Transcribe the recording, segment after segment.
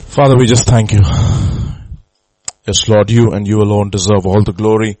Father, we just thank you. Yes, Lord, you and you alone deserve all the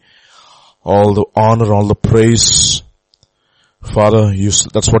glory, all the honor, all the praise. Father,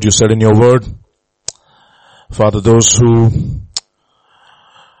 that's what you said in your word. Father, those who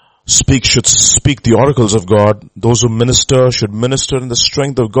speak should speak the oracles of God. Those who minister should minister in the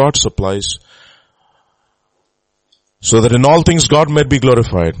strength of God supplies, so that in all things God may be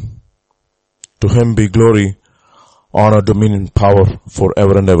glorified. To him be glory, honor, dominion, power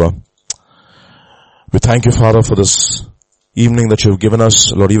forever and ever. We thank you, Father, for this evening that you have given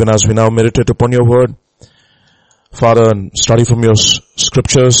us, Lord, even as we now meditate upon your word, Father, and study from your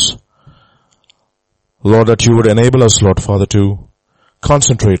scriptures, Lord, that you would enable us, Lord, Father, to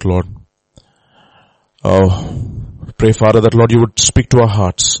concentrate, Lord. Pray, Father, that, Lord, you would speak to our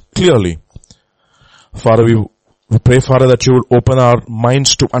hearts clearly. Father, we pray, Father, that you would open our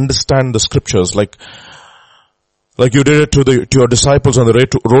minds to understand the scriptures like you did it to your disciples on the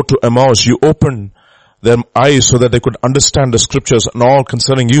road to Emmaus. You opened their eyes so that they could understand the scriptures and all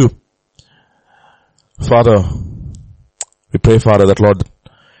concerning you. Father, we pray, Father, that, Lord,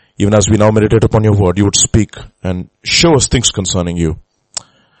 even as we now meditate upon your word, you would speak and show us things concerning you.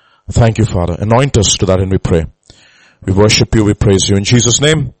 Thank you, Father. Anoint us to that and we pray. We worship you, we praise you. In Jesus'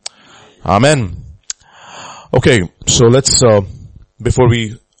 name, Amen. Okay, so let's, before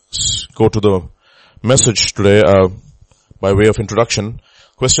we go to the message today, by way of introduction,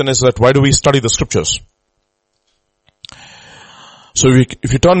 question is that why do we study the scriptures? So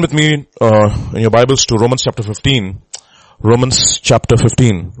if you turn with me in your Bibles to Romans chapter 15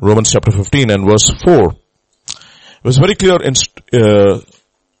 and verse 4, it was very clearly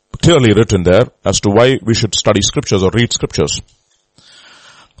written there as to why we should study scriptures or read scriptures.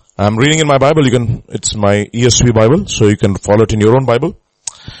 I'm reading in my Bible. It's my ESV Bible, so you can follow it in your own Bible,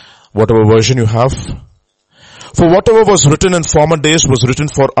 whatever version you have. For whatever was written in former days was written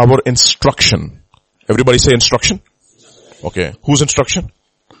for our instruction. Everybody say instruction. Okay. Whose instruction?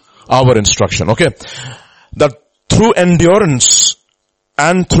 Our instruction. Okay. That through endurance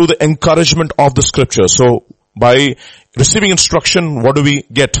and through the encouragement of the scripture. So by receiving instruction, what do we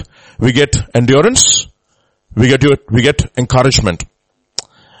get? We get endurance. We get encouragement.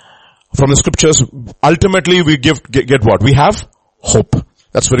 From the scriptures, ultimately we get what? We have hope.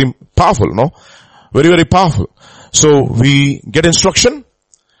 That's very powerful, no? Very, very powerful. So we get instruction,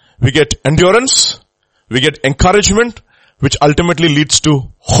 we get endurance, we get encouragement, which ultimately leads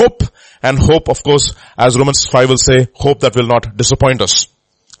to hope. And hope, of course, as Romans 5 will say, hope that will not disappoint us.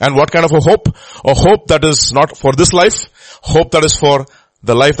 And what kind of a hope? A hope that is not for this life, hope that is for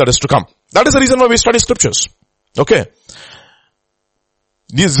the life that is to come. That is the reason why we study scriptures. Okay.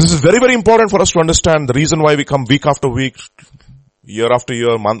 This is very, very important for us to understand the reason why we come week after week, year after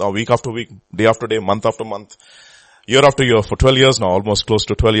year, month or week after week, day after day, month after month, year after year for 12 years now, almost close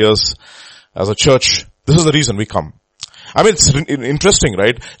to 12 years as a church. This is the reason we come. I mean, it's interesting,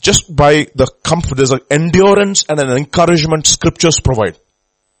 right? Just by the comfort, there's an endurance and an encouragement scriptures provide.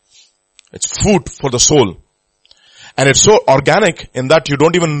 It's food for the soul. And it's so organic in that you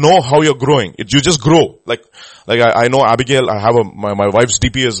don't even know how you're growing. You just grow. Like I know Abigail, my wife's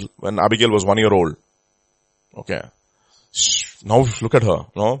DP is when Abigail was 1 year old. Okay. Now look at her,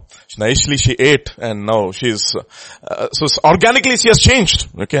 no? Nicely she ate and now she's, so organically she has changed.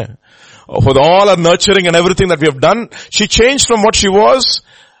 Okay. For all her nurturing and everything that we have done, she changed from what she was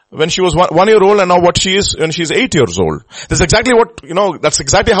when she was 1 year old and now what she is when she's 8 years old. That's exactly what, that's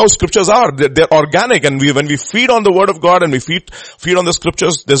exactly how scriptures are. They're organic, and when we feed on the word of God and we feed on the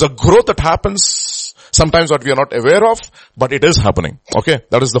scriptures, there's a growth that happens sometimes that we are not aware of, but it is happening. Okay.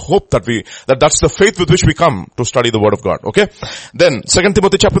 That is the hope that's the faith with which we come to study the word of God. Okay. Then 2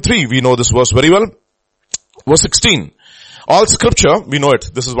 Timothy chapter 3, we know this verse very well. Verse 16. All scripture, we know it.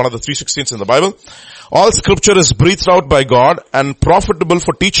 This is one of the 3:16 in the Bible. All scripture is breathed out by God and profitable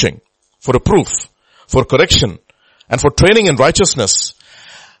for teaching, for reproof, for correction, and for training in righteousness,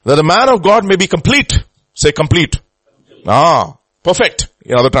 that the man of God may be complete. Say complete. Perfect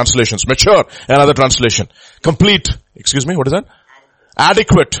in other translations. Mature in other translation. Complete. Excuse me, what is that?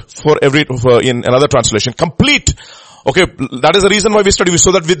 Adequate in another translation. Complete. Okay, that is the reason why we study,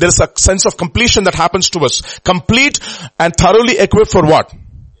 so that there is a sense of completion that happens to us. Complete and thoroughly equipped for what?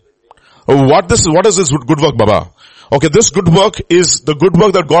 What is this good work, Baba? Okay, this good work is the good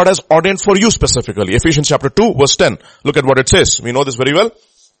work that God has ordained for you specifically. Ephesians chapter 2 verse 10. Look at what it says. We know this very well.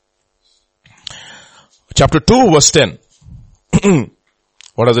 Chapter 2 verse 10.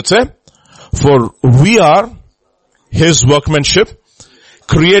 What does it say? For we are His workmanship,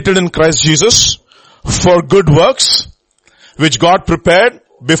 created in Christ Jesus for good works, which God prepared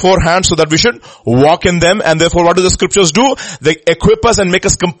beforehand so that we should walk in them. And therefore what do the scriptures do? They equip us and make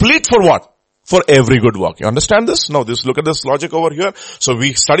us complete for what? For every good work. You understand this? Now look at this logic over here. So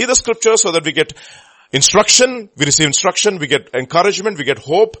we study the scriptures so that we get instruction, we receive instruction, we get encouragement, we get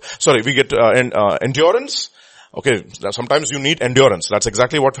hope, we get endurance. Okay, sometimes you need endurance. That's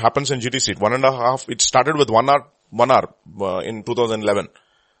exactly what happens in GTC. 1.5, it started with 1 hour in 2011.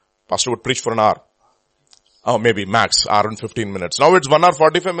 Pastor would preach for an hour. Oh, maybe max, hour and 15 minutes. Now it's 1 hour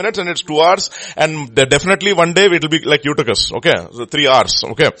 45 minutes and it's 2 hours, and definitely one day it will be like Eutychus, okay? So 3 hours,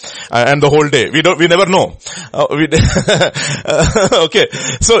 okay? And the whole day. We never know. Okay.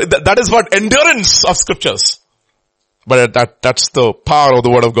 So that is what endurance of scriptures. But that's the power of the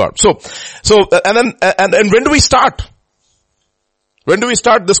word of God. So, and when do we start? When do we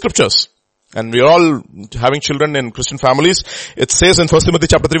start the scriptures? And we are all having children in Christian families. It says in 1 Timothy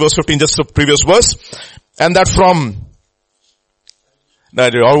chapter 3 verse 15, just the previous verse, and that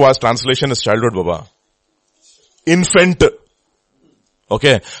your wise translation is childhood, Baba. Infant.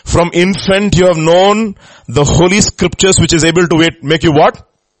 Okay. From infant you have known the holy scriptures which is able to make you what?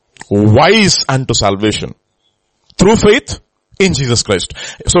 Wise unto salvation. Through faith in Jesus Christ.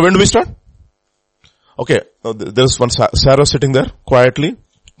 So when do we start? Okay. There's one Sarah sitting there quietly,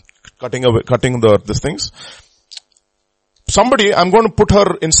 cutting these things. Somebody, I'm going to put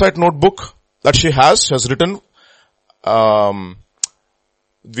her insight notebook that she has written.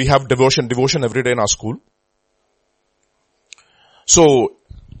 We have devotion every day in our school. So,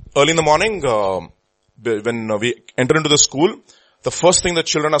 early in the morning, when we enter into the school, the first thing that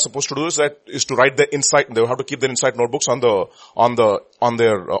children are supposed to do is to write their insight. They have to keep their insight notebooks on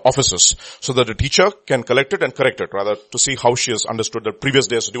their offices, so that the teacher can collect it and correct it, rather to see how she has understood the previous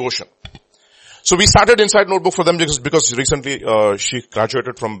day's devotion. So we started insight notebook for them because recently she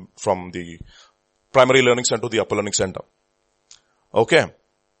graduated from the primary learning center to the upper learning center. Okay.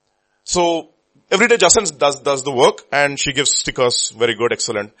 So every day Jason does the work and she gives stickers, very good,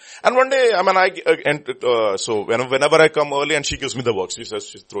 excellent. And one day, so whenever I come early and she gives me the work, she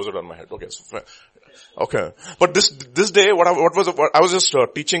throws it on my head. Okay. Okay. But this day, I was just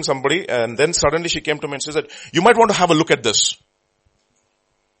teaching somebody, and then suddenly she came to me and said that you might want to have a look at this.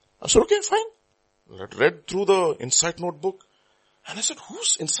 I said, okay, fine. I read through the insight notebook and I said,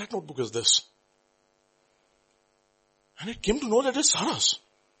 whose insight notebook is this? And it came to know that it's Sarah's.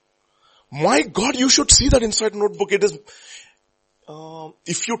 My God, you should see that insight notebook. It is,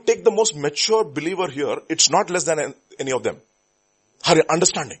 if you take the most mature believer here, it's not less than any of them. Her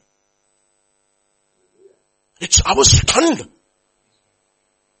understanding. I was stunned.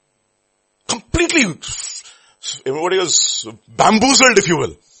 Completely, everybody was bamboozled, if you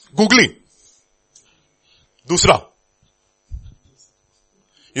will. Googly. Dusra.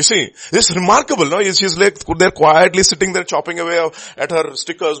 You see, this is remarkable, no? She's like, they're quietly sitting there chopping away at her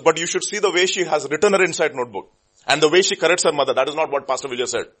stickers, but you should see the way she has written her insight notebook. And the way she corrects her mother. That is not what Pastor Vijay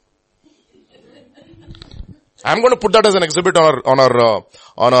said. I'm going to put that as an exhibit on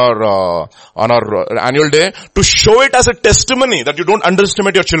our annual day to show it as a testimony that you don't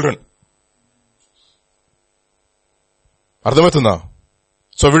underestimate your children. Ardhamaitunda.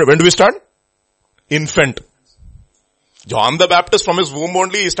 So when do we start? Infant. John the Baptist, from his womb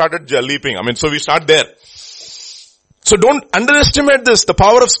only, he started leaping. So we start there. So don't underestimate this, the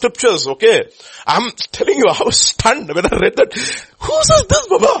power of scriptures, okay? I'm telling you, I was stunned when I read that. Whose is this,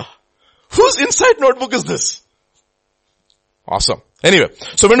 Baba? Whose insight notebook is this? Awesome. Anyway,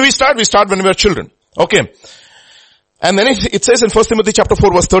 so when we start when we are children. Okay. And then it says in 1 Timothy chapter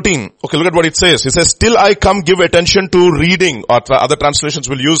 4 verse 13. Okay, look at what it says. It says, till I come, give attention to reading, or other translations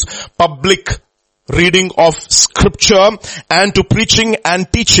will use public reading of scripture, and to preaching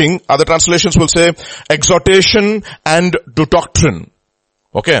and teaching. Other translations will say exhortation and to doctrine.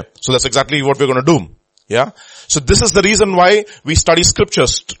 Okay. So that's exactly what we're going to do. Yeah. So this is the reason why we study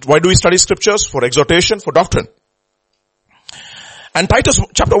scriptures. Why do we study scriptures? For exhortation, for doctrine. And Titus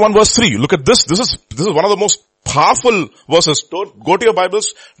chapter 1 verse 3. Look at this. This is one of the most powerful verses. Don't go to your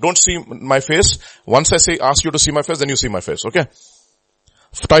Bibles. Don't see my face. Once I ask you to see my face, then you see my face. Okay.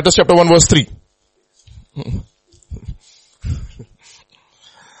 Titus chapter 1 verse 3.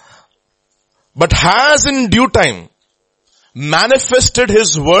 But has in due time manifested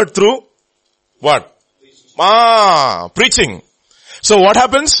his word through what? Preaching. So what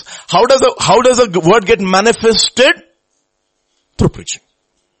happens? How does the word get manifested? Through preaching.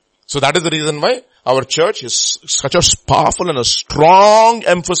 So that is the reason why our church is such a powerful and a strong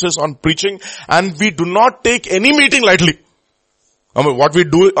emphasis on preaching, and we do not take any meeting lightly. What we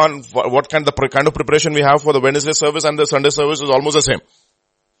do on what kind of preparation we have for the Wednesday service and the Sunday service is almost the same.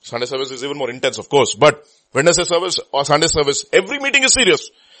 Sunday service is even more intense, of course. But Wednesday service or Sunday service, every meeting is serious.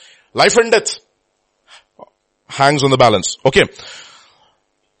 Life and death hangs on the balance. Okay.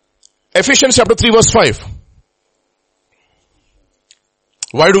 Ephesians chapter 3 verse 5.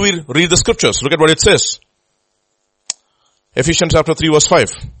 Why do we read the scriptures? Look at what it says. Ephesians chapter 3 verse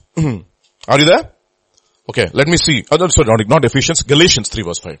 5. Are you there? Okay, let me see. Oh, no, sorry, not Ephesians. Galatians 3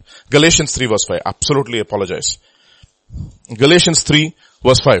 verse 5. Galatians 3 verse 5. Absolutely apologize. Galatians 3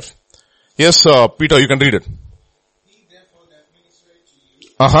 verse 5. Yes, Peter, you can read it.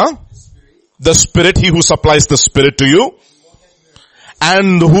 The Spirit, He who supplies the Spirit to you.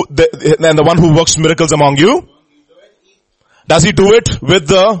 And the one who works miracles among you. Does He do it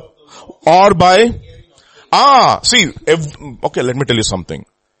with or by? Okay, let me tell you something.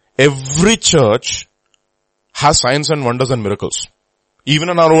 Every church has signs and wonders and miracles. Even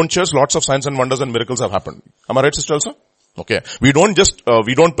in our own church, lots of signs and wonders and miracles have happened. Am I right, Sister Elsa? Okay. We don't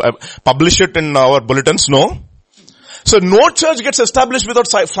publish it in our bulletins, no. So no church gets established without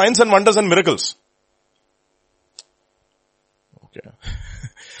signs and wonders and miracles. Okay.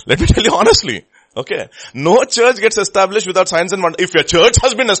 Let me tell you honestly. Okay. No church gets established without signs and wonders. If your church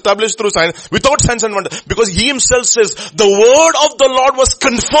has been established through signs, without signs and wonders, because He Himself says, the word of the Lord was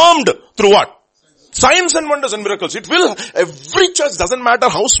confirmed through what? Signs and wonders and miracles. It will, every church, doesn't matter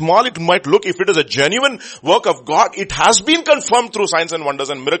how small it might look, if it is a genuine work of God, it has been confirmed through signs and wonders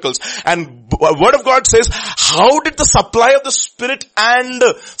and miracles. And word of God says, how did the supply of the Spirit and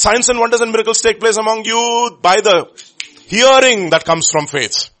signs and wonders and miracles take place among you? By the hearing that comes from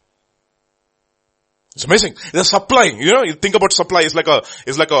faith. It's amazing. The supply, you think about supply, it's like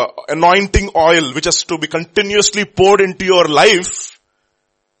a anointing oil which has to be continuously poured into your life.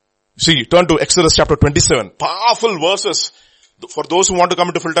 See, turn to Exodus chapter 27. Powerful verses. For those who want to come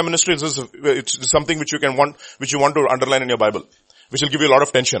into full-time ministry, it's something which you want to underline in your Bible, which will give you a lot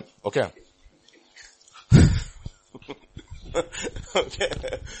of tension. Okay. Okay.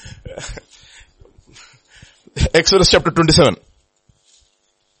 Exodus chapter 27.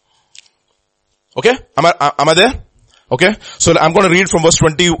 Okay? Am I there? Okay? So I'm going to read from verse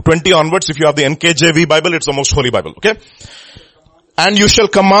 20 onwards. If you have the NKJV Bible, it's the most holy Bible. Okay? And you shall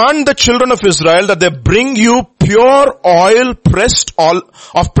command the children of Israel that they bring you pure oil pressed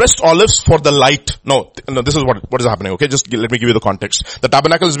olives for the light. No, this is what is happening. Okay? Just let me give you the context. The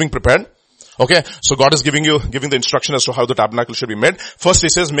tabernacle is being prepared. Okay? So God is giving the instruction as to how the tabernacle should be made. First He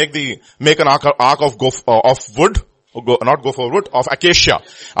says, make an ark of wood. Of acacia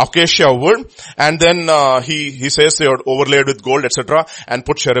wood, and then he says they are overlaid with gold, etc., and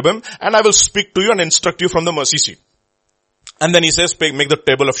put cherubim, and I will speak to you and instruct you from the mercy seat. And then He says, make the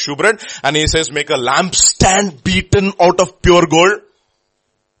table of shewbread, and He says, make a lampstand beaten out of pure gold.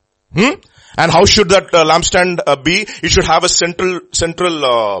 And how should that lampstand be? It should have a central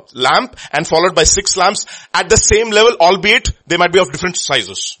lamp, and followed by 6 lamps at the same level, albeit they might be of different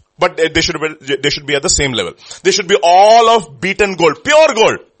sizes. But they should be at the same level. They should be all of beaten gold, pure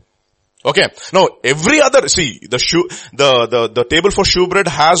gold. Okay. Now, every other, the table for shewbread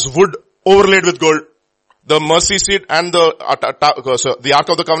has wood overlaid with gold. The mercy seat and the Ark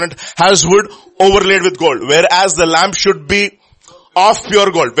of the Covenant has wood overlaid with gold. Whereas the lamp should be of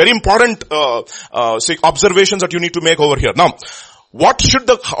pure gold. Very important, observations that you need to make over here. Now, how should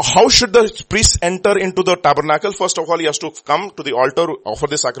the priest enter into the tabernacle? First of all, he has to come to the altar, offer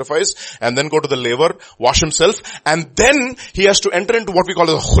the sacrifice, and then go to the laver, wash himself, and then he has to enter into what we call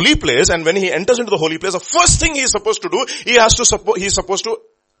the holy place. And when he enters into the holy place, the first thing he is supposed to do, he's supposed to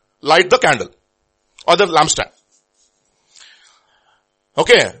light the candle or the lampstand.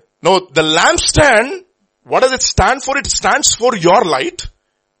 Okay. Now, the lampstand, what does it stand for? It stands for your light.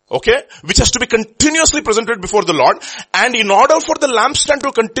 Okay, which has to be continuously presented before the Lord. And in order for the lampstand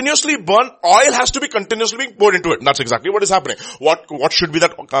to continuously burn, oil has to be continuously being poured into it. And that's exactly what is happening. What should be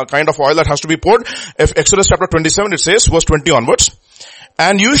that kind of oil that has to be poured? If Exodus chapter 27, it says, verse 20 onwards,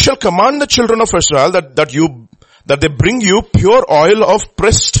 and you shall command the children of Israel that they bring you pure oil of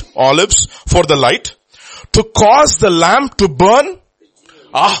pressed olives for the light, to cause the lamp to burn.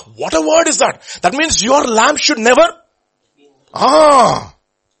 What a word is that? That means your lamp should never.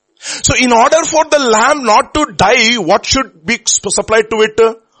 So in order for the lamp not to die, what should be supplied to it?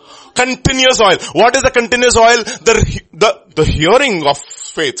 Continuous oil. What is the continuous oil? The hearing of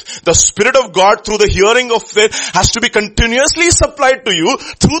faith. The Spirit of God through the hearing of faith has to be continuously supplied to you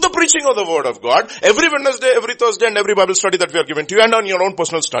through the preaching of the Word of God. Every Wednesday, every Thursday, and every Bible study that we are given to you, and on your own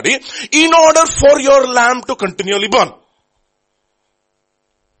personal study, in order for your lamp to continually burn.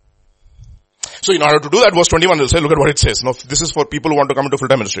 So in order to do that, verse 21 will say, look at what it says. Now, this is for people who want to come into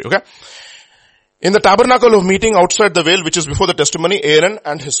full-time ministry, okay? In the tabernacle of meeting outside the veil, which is before the testimony, Aaron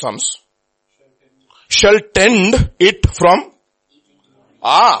and his sons shall tend it from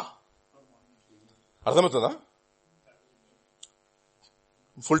అర్థమవుతుందా?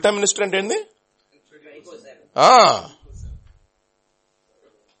 Full time minister అంటే ఏంది?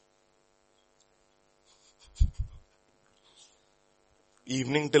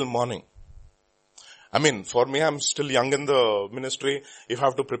 Evening till morning. I mean, for me, I'm still young in the ministry. If I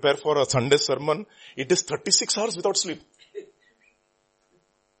have to prepare for a Sunday sermon, it is 36 hours without sleep.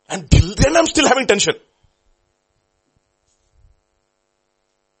 And till then I'm still having tension.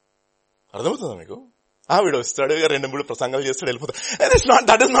 అర్థమవుతుందా మీకు? వీడు వస్తాడు, 2-3 ప్రసంగాలు చేస్తాడు, వెళ్ళిపోతాడు.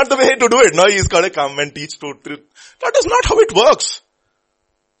 That is not the way to do it. No, he's got to come and teach 2-3. That is not how it works.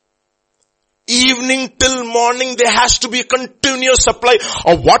 Evening till morning, there has to be a continuous supply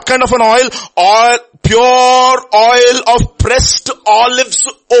of what kind of an oil? Oil, pure oil of pressed olives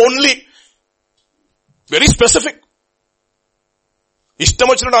only. Very specific. Ishtam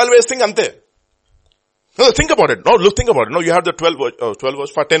vachina oil wasting ante. No, think about it. No, look, think about it. No, you have the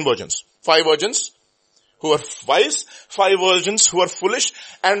 10 virgins. 5 virgins who were wise, 5 virgins who were foolish,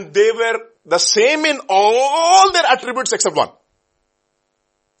 and they were the same in all their attributes except one.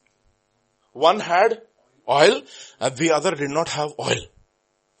 One had oil and the other did not have oil.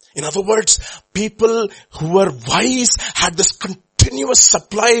 In other words, people who were wise had this continuous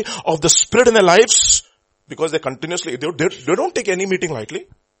supply of the Spirit in their lives because they continuously, they don't take any meeting lightly.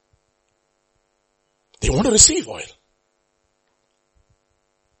 They want to receive oil.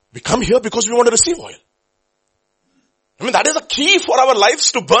 We come here because we want to receive oil. I mean, that is the key for our lives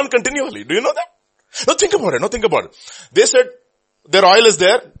to burn continually. Do you know that? Now think about it. They said, their oil is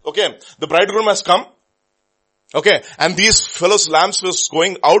there. Okay. The bridegroom has come. Okay. And these fellows' lamps was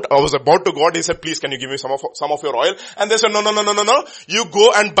going out. I was about to go out. He said, please, can you give me some of your oil? And they said, no. You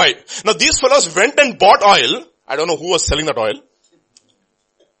go and buy. Now these fellows went and bought oil. I don't know who was selling that oil.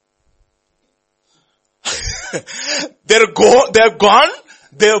 They're gone.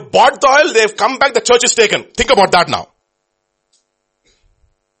 They've bought the oil. They've come back. The church is taken. Think about that now.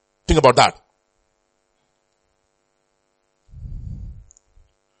 Think about that.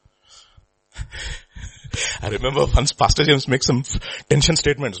 I remember once Pastor James makes some tension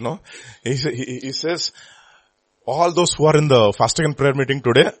statements, no? He says, all those who are in the fasting and prayer meeting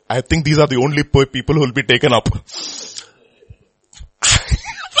today, I think these are the only people who will be taken up.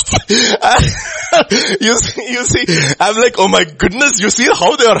 You see, I'm like, oh my goodness, you see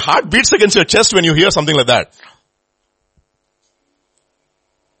how your heart beats against your chest when you hear something like that.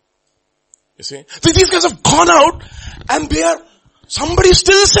 You see? So these guys have gone out and somebody's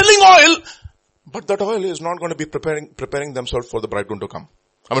still selling oil. But that oil is not going to be preparing themselves for the bridegroom to come.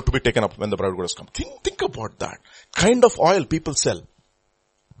 I mean, to be taken up when the bridegroom has come. Think about that. Kind of oil people sell.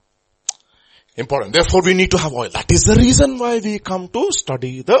 Important. Therefore, we need to have oil. That is the reason why we come to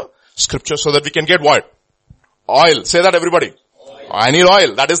study the scripture so that we can get what? Oil. Say that everybody. Oil. I need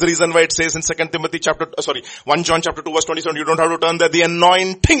oil. That is the reason why it says in 1 John chapter 2 verse 27, you don't have to turn that the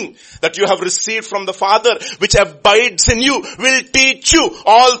anointing that you have received from the Father, which abides in you, will teach you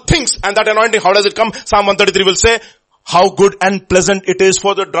all things. And that anointing, how does it come? Psalm 133 will say, how good and pleasant it is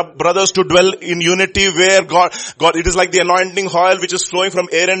for the brothers to dwell in unity where God, it is like the anointing oil which is flowing from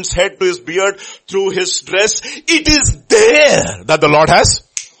Aaron's head to his beard through his dress. It is there that the Lord has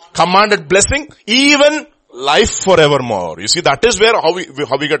commanded blessing, even life forevermore. You see, that is where how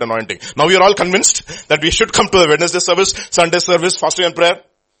we get anointing. Now we are all convinced that we should come to the Wednesday service, Sunday service, fasting and prayer.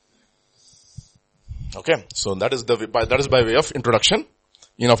 Okay, so that is by way of introduction.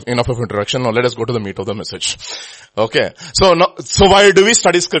 Enough of introduction. Now let us go to the meat of the message. Okay. So why do we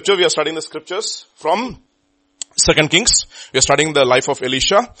study scripture? We are studying the scriptures from 2 Kings. We are studying the life of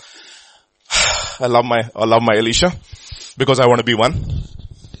Elisha. I love my Elisha because I want to be one.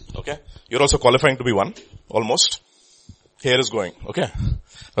 Okay. You're also qualifying to be one. Almost. Here is going. Okay.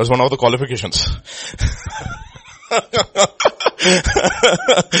 That's one of the qualifications.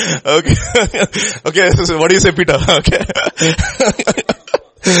 Okay. So what do you say, Peter? Okay.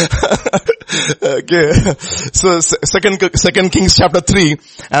 Okay. So, Second Kings chapter 3,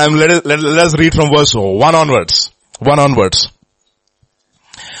 and let us read from verse 1 onwards. 1 onwards.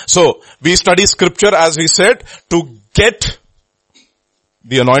 So, we study scripture, as we said, to get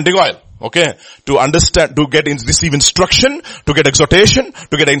the anointing oil. Okay. To understand, to receive instruction, to get exhortation,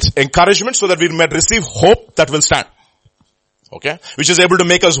 to get encouragement, so that we may receive hope that will stand. Okay. Which is able to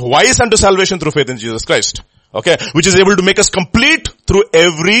make us wise unto salvation through faith in Jesus Christ. Okay. Which is able to make us complete through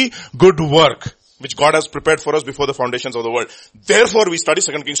every good work which God has prepared for us before the foundations of the world. Therefore we study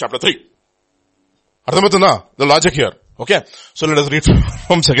 2 Kings chapter 3. Ardhamathuna, the logic here. Okay. So let us read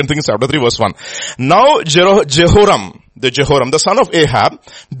from 2 Kings chapter 3 verse 1. Now Jehoram, the son of Ahab,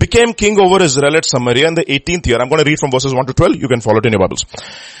 became king over Israel at Samaria in the 18th year. I'm going to read from verses 1 to 12. You can follow it in your Bibles.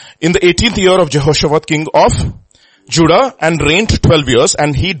 In the 18th year of Jehoshaphat, king of Judah, and reigned 12 years,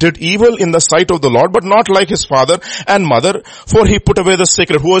 and he did evil in the sight of the Lord, but not like his father and mother, for he put away the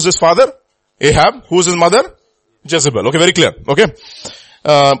sacred. Who was his father? Ahab. Who was his mother? Jezebel. Okay, very clear. Okay.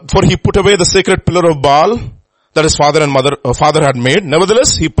 For he put away the sacred pillar of Baal that his father and father had made.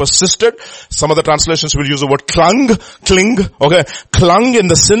 Nevertheless, he persisted. Some of the translations will use the word clung in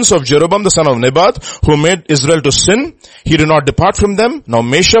the sins of Jeroboam, the son of Nebat, who made Israel to sin. He did not depart from them. Now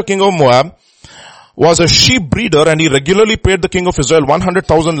Mesha, king of Moab, was a sheep breeder, and he regularly paid the king of Israel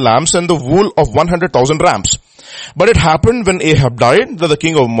 100,000 lambs and the wool of 100,000 rams. But it happened when Ahab died that the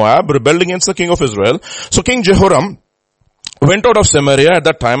king of Moab rebelled against the king of Israel. So King Jehoram went out of Samaria at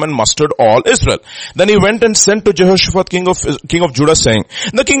that time and mustered all Israel. Then he went and sent to Jehoshaphat, king of Judah, saying,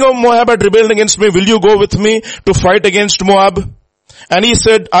 the king of Moab had rebelled against me. Will you go with me to fight against Moab? And he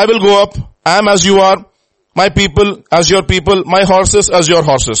said, I will go up. I am as you are, my people as your people, my horses as your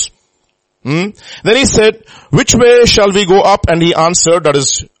horses. Then he said, which way shall we go up? And he answered, that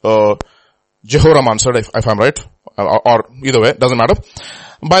is, Jehoram answered, if I'm right, or either way, doesn't matter.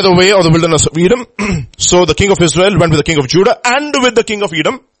 By the way of the wilderness of Edom. So the king of Israel went with the king of Judah and with the king of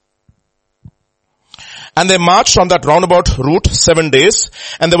Edom. And they marched on that roundabout route 7 days,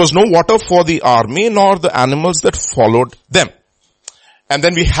 and there was no water for the army nor the animals that followed them. And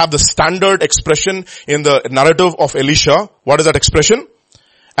then we have the standard expression in the narrative of Elisha. What is that expression?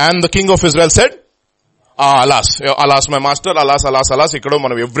 And the king of Israel said, alas, alas my master, alas, alas, alas.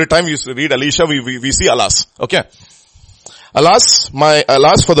 Every time we read Elisha, we see alas. Okay. Alas,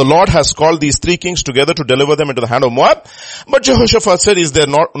 for the Lord has called these three kings together to deliver them into the hand of Moab. But Jehoshaphat said, is there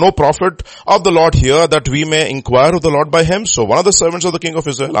no prophet of the Lord here that we may inquire of the Lord by him? So one of the servants of the king of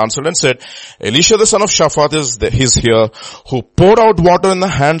Israel answered and said, Elisha the son of Shaphat is here, who poured out water in the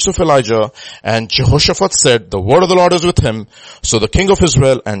hands of Elijah. And Jehoshaphat said, the word of the Lord is with him. So the king of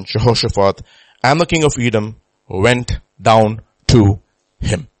Israel and Jehoshaphat and the king of Edom went down to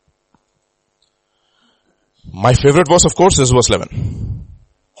him. My favorite verse, of course, is verse 11.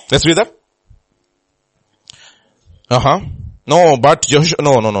 Let's read that. No, but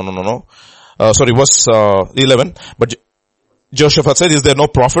sorry, verse 11. But Jehoshaphat said, is there no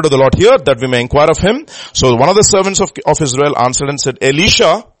prophet of the Lord here that we may inquire of him? So one of the servants of Israel answered and said,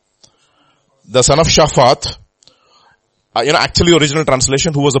 Elisha, the son of Shaphat, actually original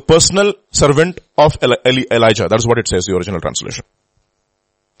translation, who was a personal servant of Elijah. That is what it says, the original translation.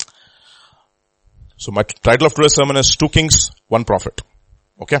 So my title of today's sermon is 2 Kings, 1 Prophet.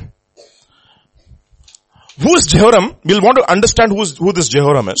 Okay. Who is Jehoram? We'll want to understand who this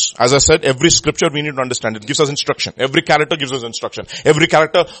Jehoram is. As I said, every scripture we need to understand. It gives us instruction. Every character gives us instruction. Every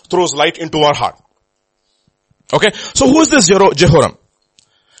character throws light into our heart. Okay. So who is this Jehoram?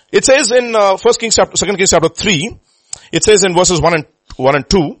 It says in 2 Kings chapter 3, it says in verses 1 and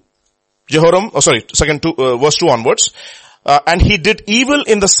 2, verse 2 onwards, and he did evil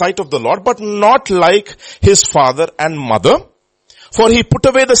in the sight of the Lord, but not like his father and mother. For he put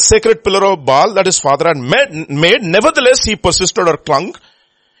away the sacred pillar of Baal that his father had made. Nevertheless, he persisted or clung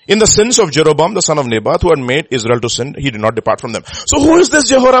in the sins of Jeroboam, the son of Nebat, who had made Israel to sin. He did not depart from them. So who is this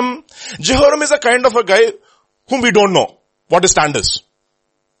Jehoram? Jehoram is a kind of a guy whom we don't know what his stand is.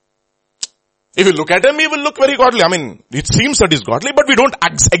 If you look at him, he will look very godly. I mean, it seems that he's godly, but we don't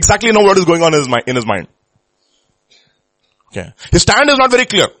exactly know what is going on in his mind. Okay. His stand is not very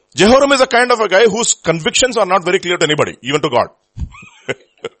clear. Jehoram is a kind of a guy whose convictions are not very clear to anybody, even to God.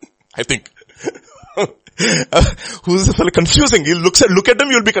 I think. Who's a fellow confusing? You look at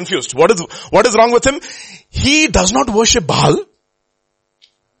him, you'll be confused. What is wrong with him? He does not worship Baal.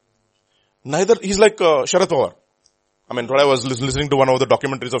 Neither, he's like Sharad Pawar. I mean, today I was listening to one of the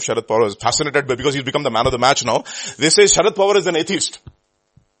documentaries of Sharad Pawar. I was fascinated because he's become the man of the match now. They say Sharad Pawar is an atheist.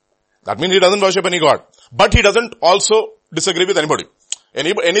 That means he doesn't worship any God. But he doesn't also disagree with anybody.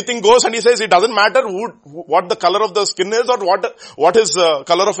 Anything goes, and he says it doesn't matter what the color of the skin is or what his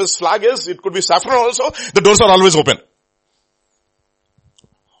color of his flag is. It could be saffron also. The doors are always open.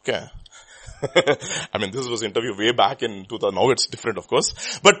 Okay. I mean, this was an interview way back in 2000. Now it's different, of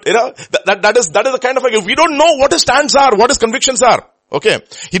course. But, that is the kind of, we don't know what his stands are, what his convictions are. Okay.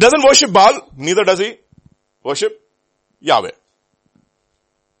 He doesn't worship Baal, neither does he worship Yahweh.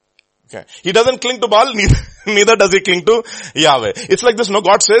 Okay. He doesn't cling to Baal, neither does he cling to Yahweh. It's like this, no,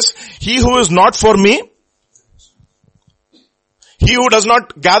 God says, he who is not for me, he who does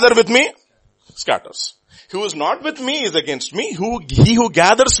not gather with me, scatters. Who is not with me is against me. He who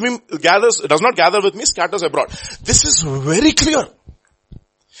does not gather with me scatters abroad. This is very clear.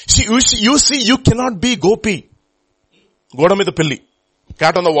 See, you cannot be Gopi. Godamita Pilli.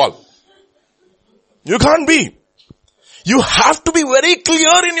 Cat on the wall. You can't be. You have to be very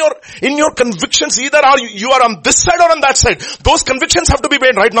clear in your convictions. Either you are on this side or on that side. Those convictions have to be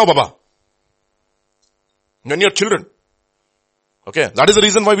made right now, Baba. When you're children. Okay, that is the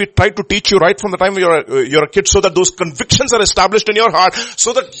reason why we try to teach you right from the time you're a kid, so that those convictions are established in your heart,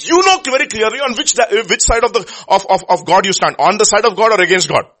 so that you know very clearly on which side of God you stand, on the side of God or against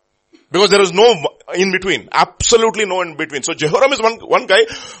God. Because there is no in between, absolutely no in between. So Jehoram is one guy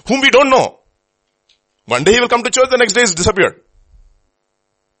whom we don't know. One day he will come to church, the next day he's disappeared.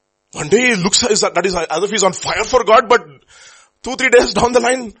 One day he looks as if he's on fire for God, but 2-3 days down the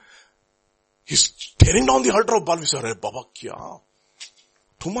line, he's tearing down the altar of Baal. We say, "Arey Baba, kya?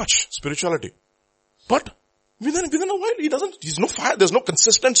 Too much spirituality." But within a while, he's no fire, there's no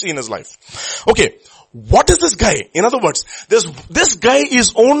consistency in his life. Okay, what is this guy? In other words, this guy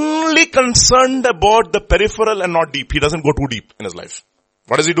is only concerned about the peripheral and not deep. He doesn't go too deep in his life.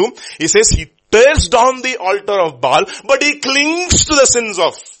 What does he do? He says he tears down the altar of Baal, but he clings to the sins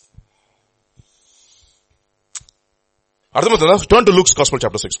of. Turn to Luke's Gospel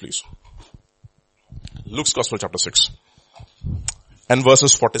chapter 6, please. Luke's Gospel chapter 6. And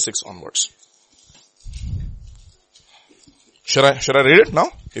verses 46 onwards. Should I read it now?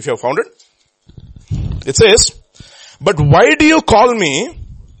 If you have found it. It says, "But why do you call me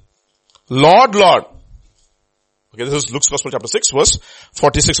Lord, Lord?" Okay, this is Luke's Gospel chapter 6 verse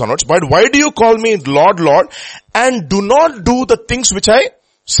 46 onwards. "But why do you call me Lord, Lord, and do not do the things which I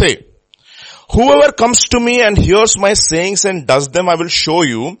say? Whoever comes to me and hears my sayings and does them, I will show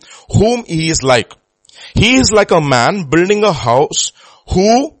you whom he is like. He is like a man building a house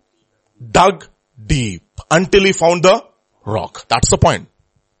who dug deep until he found the rock." That's the point.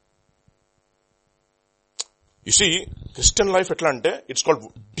 You see, Christian life, Atlante, it's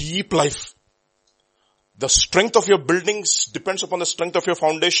called deep life. The strength of your buildings depends upon the strength of your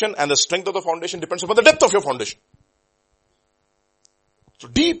foundation, and the strength of the foundation depends upon the depth of your foundation. So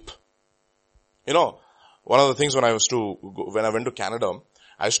deep. You know, one of the things when I went to Canada,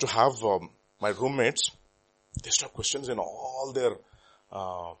 I used to have my roommates, they used to have questions in all their,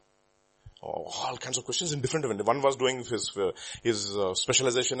 all kinds of questions in different events. One was doing his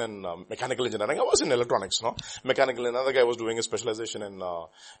specialization in mechanical engineering. I was in electronics, no? Mechanical. Another guy was doing his specialization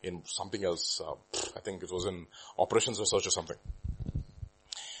in something else. I think it was in operations research or something.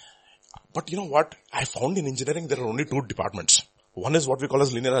 But you know what? I found in engineering there are only two departments. One is what we call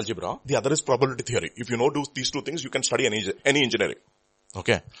as linear algebra. The other is probability theory. If you know these two things, you can study any engineering.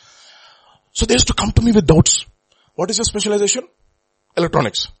 Okay. So they used to come to me with doubts. What is your specialization?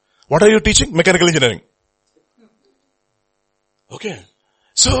 Electronics. What are you teaching? Mechanical engineering. Okay.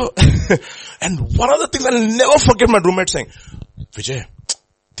 So, and one of the things I'll never forget my roommate saying, "Vijay,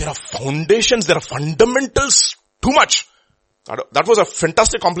 there are foundations, there are fundamentals too much." That was a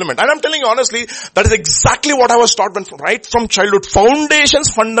fantastic compliment. And I'm telling you honestly, that is exactly what I was taught right from childhood. Foundations,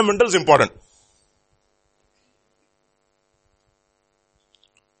 fundamentals important.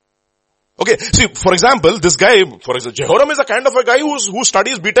 Okay, see, for example, Jehoram is a kind of a guy who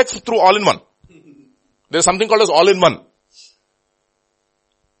studies BTech through all-in-one. There's something called as all-in-one.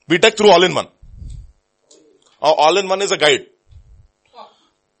 BTech through all-in-one. All-in-one is a guide.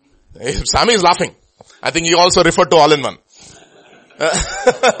 Sammy is laughing. I think he also referred to all-in-one.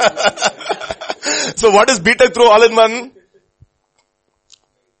 So what is BTech through all-in-one?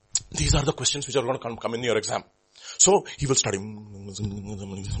 These are the questions which are going to come in your exam. So he will study. One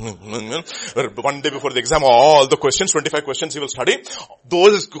day before the exam, all the questions, 25 questions he will study.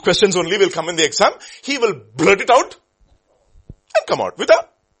 Those questions only will come in the exam. He will blurt it out and come out with a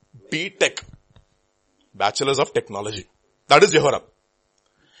BTech. Bachelors of Technology. That is Jehoram.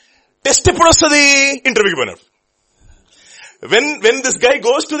 Test epudostadi interview ki poinaru. When this guy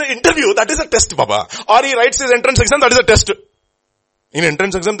goes to the interview, that is a test, Baba. Or he writes his entrance exam, that is a test. In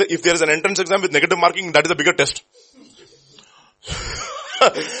entrance exam, if there is an entrance exam with negative marking, that is a bigger test.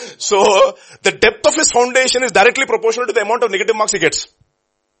 So, the depth of his foundation is directly proportional to the amount of negative marks he gets.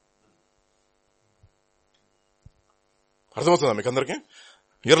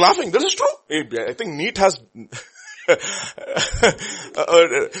 You're laughing. This is true. I think NEET has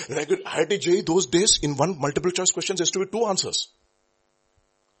IIT those days in one multiple choice questions used to be 2 answers.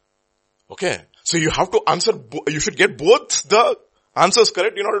 Okay. So you have to answer, you should get both the answers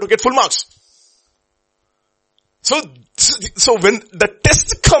correct in order to get full marks. So when the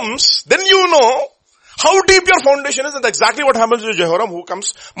test comes, then you know how deep your foundation is, and exactly what happens to Jehoram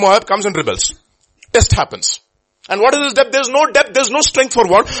Moab comes and rebels. test happens. And what is this depth? There's no depth, there's no strength for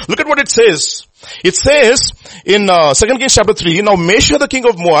what? Look at what it says. It says in 2 Kings chapter 3, now Mesha the king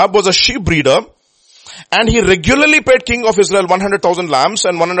of Moab was a sheep breeder, and he regularly paid king of Israel 100,000 lambs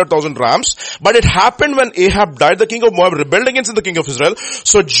and 100,000 rams. But it happened when Ahab died, the king of Moab rebelled against the king of Israel.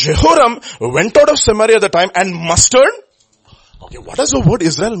 So Jehoram went out of Samaria at the time and mustered. Okay, what does the word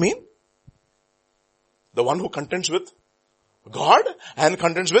Israel mean? The one who contends with God and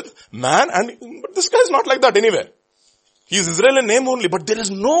contends with man. But this guy is not like that anywhere. He is Israel in name only, but there is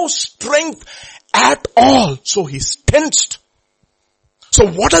no strength at all. So he's tensed. So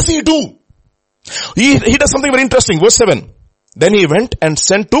what does he do? He does something very interesting. Verse 7. Then he went and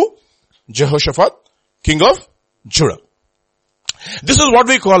sent to Jehoshaphat, king of Judah. This is what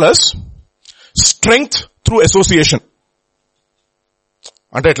we call as strength through association.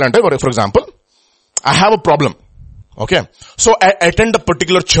 For example, I have a problem. Okay. So I attend a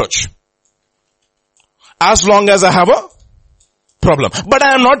particular church. As long as I have a problem. But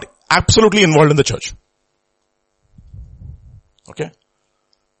I am not absolutely involved in the church. Okay.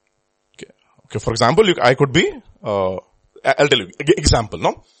 Okay. For example, I could be, I'll tell you, example,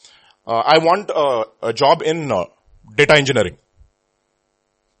 no? I want a job in data engineering.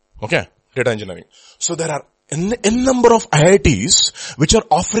 Okay. Data engineering. So there are n number of IITs which are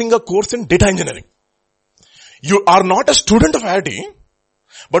offering a course in data engineering. You are not a student of IIT,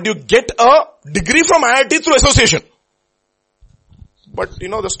 but you get a degree from IIT through association. But you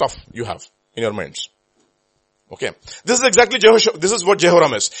know the stuff you have in your minds. Okay. This is exactly this is what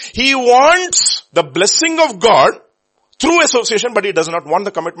Jehoram is. He wants the blessing of God through association, but he does not want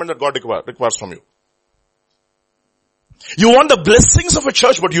the commitment that God requires from you. You want the blessings of a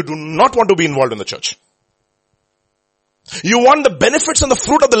church, but you do not want to be involved in the church. You want the benefits and the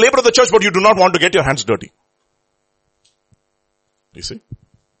fruit of the labor of the church, but you do not want to get your hands dirty. You see?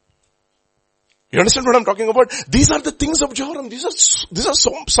 You understand what I'm talking about? These are the things of Jehoram. These are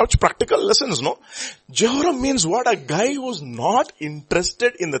such practical lessons, no? Jehoram means what? A guy who's not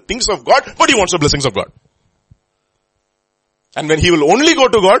interested in the things of God, but he wants the blessings of God. And when he will only go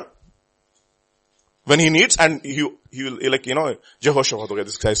to God, when he needs, and he will, like, Jehoshaphat, okay,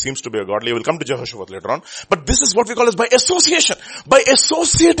 this guy seems to be a godly, we'll come to Jehoshaphat later on. But this is what we call as by association. By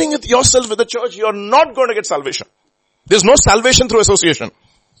associating with yourself with the church, you are not going to get salvation. There's no salvation through association.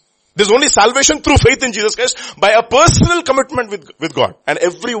 There's only salvation through faith in Jesus Christ by a personal commitment with God. And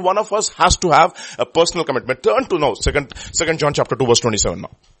every one of us has to have a personal commitment. Turn to now, 2 John chapter 2 verse 27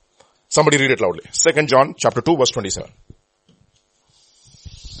 now. Somebody read it loudly. 2 John chapter 2 verse 27.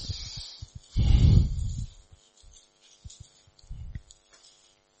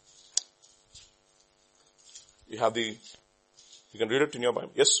 You can read it in your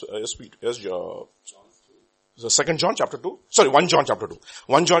Bible. Yes, so 2 John chapter 2. Sorry, 1 John chapter 2.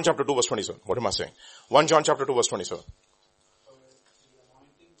 1 John chapter 2 verse 27. What am I saying? 1 John chapter 2 verse 27.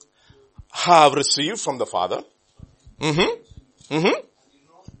 Have received from the Father. Mm-hmm. Mm-hmm.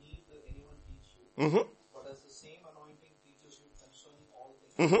 Mm-hmm. But as the same anointing teaches you concerning all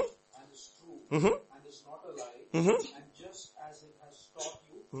things, Mm-hmm. and is true, Mm-hmm. and is not a lie, and just as it has taught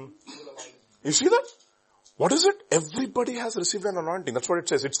you, you will abide in it. You see that? What is it? Everybody has received an anointing. That's what it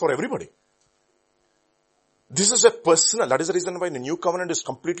says. It's for everybody. This is a personal. That is the reason why the new covenant is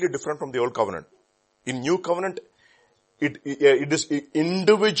completely different from the old covenant. In new covenant, it is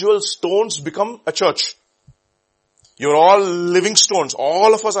individual stones become a church. You're all living stones.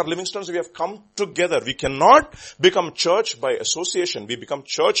 All of us are living stones. We have come together. We cannot become church by association. We become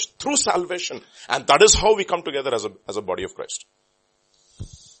church through salvation. And that is how we come together as a body of Christ.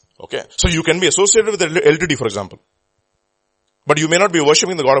 Okay. So you can be associated with the LTD, for example. But you may not be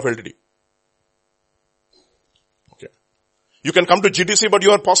worshipping the God of LTD. Okay. You can come to GTC, but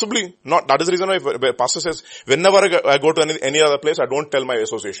you are possibly not. That is the reason why pastor says, whenever I go to any other place, I don't tell my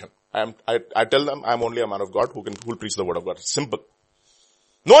association. I tell them I'm only a man of God who will preach the word of God. Simple.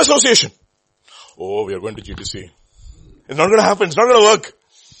 No association. Oh, we are going to GTC. It's not going to happen. It's not going to work.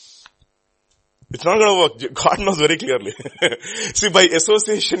 It's not going to work. God knows very clearly. See, by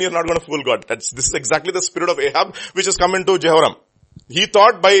association, you're not going to fool God. This is exactly the spirit of Ahab, which has come into Jehoram. He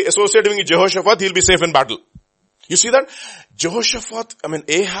thought by associating with Jehoshaphat, he'll be safe in battle. You see that?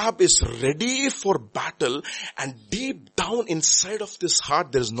 Ahab is ready for battle, and deep down inside of this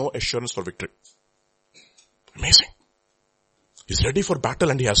heart, there is no assurance for victory. Amazing. He's ready for battle,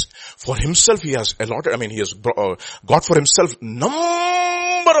 and he has allotted, he has got for himself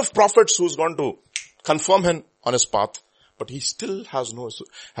number of prophets who's going to confirm him on his path, but he still has no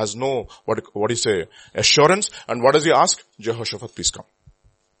assurance. And what does he ask? Jehoshaphat, please come.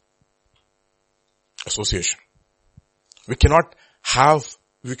 Association. We cannot have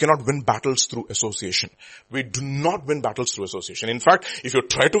we cannot win battles through association. We do not win battles through association. In fact, if you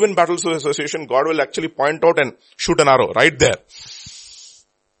try to win battles through association, God will actually point out and shoot an arrow right there.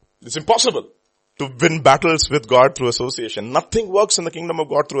 It's impossible to win battles with God through association. Nothing works in the kingdom of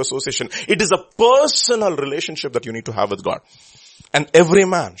God through association. It is a personal relationship that you need to have with God. And every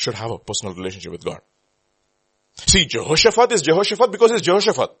man should have a personal relationship with God. See, Jehoshaphat is Jehoshaphat because he's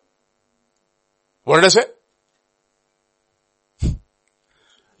Jehoshaphat. What did I say?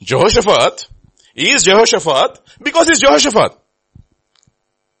 Jehoshaphat is Jehoshaphat because he's Jehoshaphat.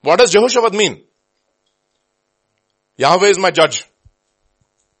 What does Jehoshaphat mean? Yahweh is my judge.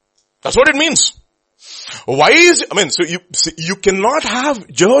 That's what it means. Why is, so you cannot have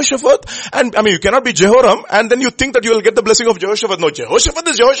Jehoshaphat and, you cannot be Jehoram and then you think that you will get the blessing of Jehoshaphat. No, Jehoshaphat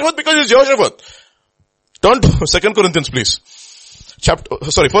is Jehoshaphat because he's Jehoshaphat. Turn to 2 Corinthians please. 1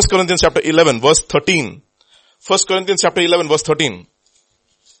 Corinthians chapter 11 verse 13. 1 Corinthians chapter 11 verse 13.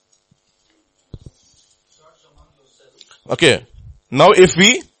 Okay. Now if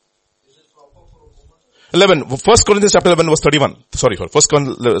we 1 Corinthians chapter 11 verse 31. Sorry, 1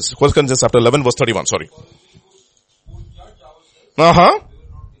 Corinthians chapter 11 verse 31. Sorry.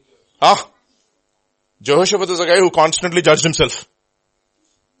 Jehoshaphat is a guy who constantly judged himself.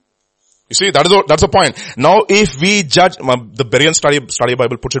 You see, that's the point. Now if we judge, the Berean study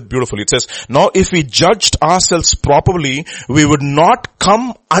Bible puts it beautifully. It says, now if we judged ourselves properly, we would not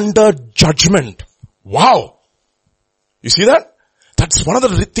come under judgment. Wow. You see that? That's one of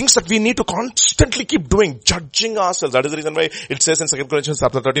the things that we need to constantly keep doing, judging ourselves. That is the reason why it says in 2 Corinthians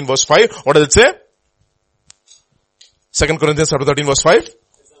chapter 13 verse 5, what does it say? 2 Corinthians chapter 13 verse 5.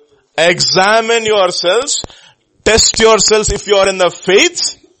 Examine yourselves, test yourselves if you are in the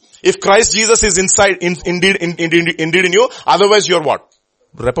faith, if Christ Jesus is indeed in you, otherwise you are what?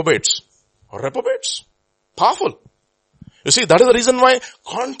 Reprobates. Powerful. You see, that is the reason why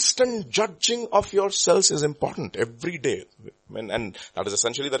constant judging of yourselves is important every day. And that is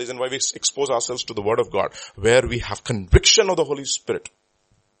essentially the reason why we expose ourselves to the Word of God, where we have conviction of the Holy Spirit.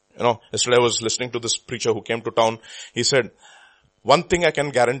 Yesterday I was listening to this preacher who came to town. He said, one thing I can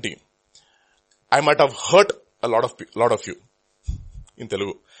guarantee, I might have hurt a lot of you. In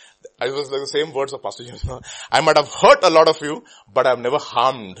Telugu. It was like the same words of Pastor James. I might have hurt a lot of you, but I have never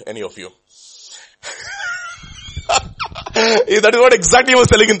harmed any of you. That is what exactly he was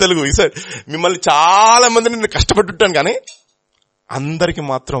telling in Telugu. He said, మిమ్మల్ని చాలా మందిని నేను కష్టపట్టుట్టాను కానీ అందరికి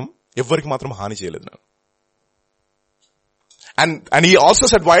మాత్రం ఎవరికి మాత్రం హాని చేయలేదు నేను. And he also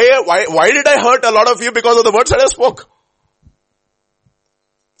said, why did I hurt a lot of you? Because of the words that I spoke.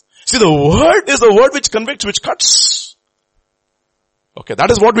 See, the word is the word which convicts, which cuts. Okay,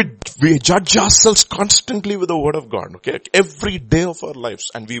 that is what we judge ourselves constantly with the Word of God. Okay, every day of our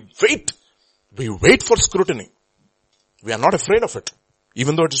lives, and we wait for scrutiny. We are not afraid of it,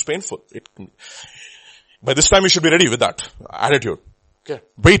 even though it is painful. By this time you should be ready with that attitude. Okay,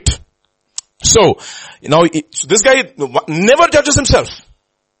 wait. So, this guy never judges himself,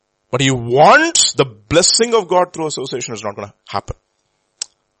 but he wants the blessing of God through association is not going to happen.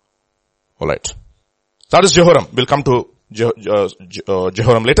 Alright. That is Jehoram. We'll come to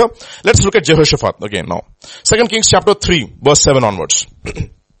Jehoram later. Let's look at Jehoshaphat again now. 2 Kings chapter 3 verse 7 onwards.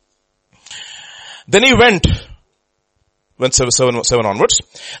 Then he went 7 onwards.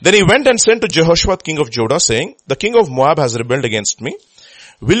 Then he went and sent to Jehoshaphat king of Judah saying, the king of Moab has rebelled against me.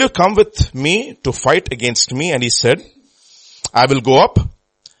 Will you come with me to fight against me? And he said, I will go up.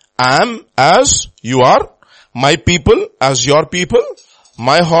 I am as you are, my people as your people,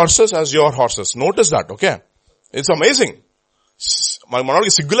 my horses as your horses. Notice that, okay? It's amazing.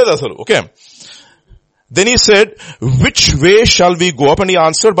 Okay. Then he said, which way shall we go up? And he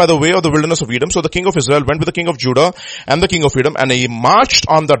answered, by the way of the wilderness of Edom. So the king of Israel went with the king of Judah and the king of Edom, and he marched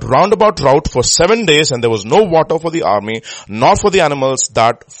on that roundabout route for 7 days, and there was no water for the army, nor for the animals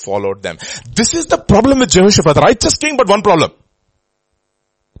that followed them. This is the problem with Jehoshaphat. Righteous king, but one problem.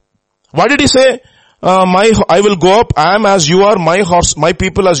 Why did he say, I will go up, I am as you are, my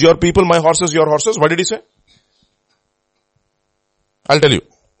people as your people, my horses your horses? Why did he say? I'll tell you.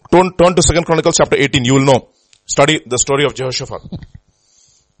 Turn to 2 Chronicles chapter 18, you will know. Study the story of Jehoshaphat.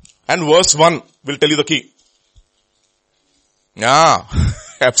 And verse 1 will tell you the key. Yeah,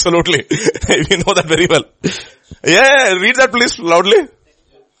 absolutely. We know that very well. Yeah, read that please loudly.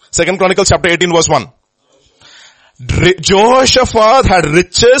 2 Chronicles chapter 18 verse 1. Jehoshaphat had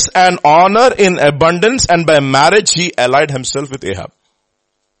riches and honor in abundance, and by marriage he allied himself with Ahab.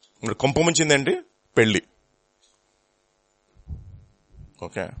 Kompomichindendi pelli.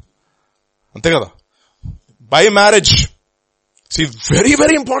 Okay. Ante kada. By marriage. See, very,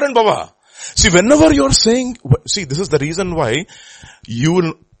 very important, Baba. See, whenever you're saying, see, this is the reason why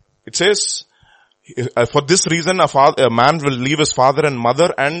it says, for this reason a man will leave his father and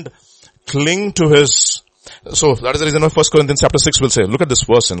mother and cling to his, so that is the reason why 1 Corinthians chapter 6 will say, look at this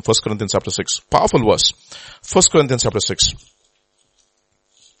verse in 1 Corinthians chapter 6. Powerful verse. 1 Corinthians chapter 6.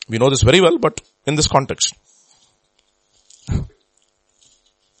 We know this very well, but in this context.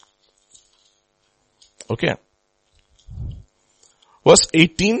 Okay. Verse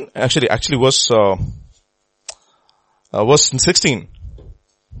 18, actually verse 16.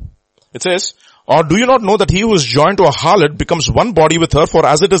 It says, or do you not know that he who is joined to a harlot becomes one body with her? For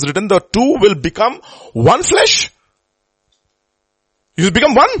as it is written, the two will become one flesh. You will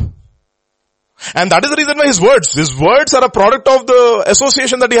become one. And that is the reason why his words are a product of the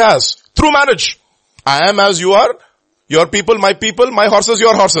association that he has through marriage. I am as you are, your people, my horses,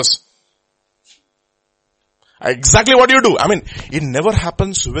 your horses. Exactly what you do. I mean, it never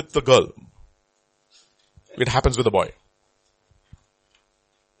happens with the girl. It happens with the boy.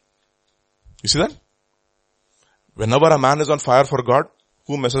 You see that? Whenever a man is on fire for God,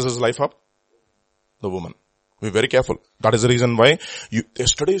 who messes his life up? The woman. Be very careful. That is the reason why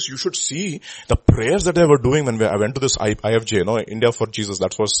yesterday you should see the prayers that they were doing when I went to this IFJ, India for Jesus.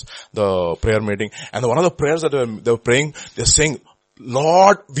 That was the prayer meeting. And one of the prayers that they were praying, they're saying,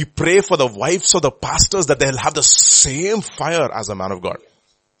 Lord, we pray for the wives of the pastors that they'll have the same fire as a man of God.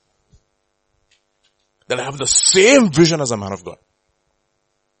 They'll have the same vision as a man of God.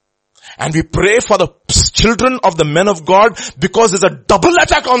 And we pray for the children of the men of God because there's a double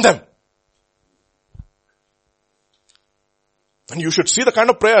attack on them. And you should see the kind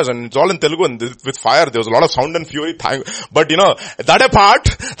of prayers, and it's all in Telugu, and with fire, there was a lot of sound and fury. But that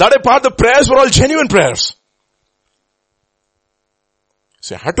apart, the prayers were all genuine prayers.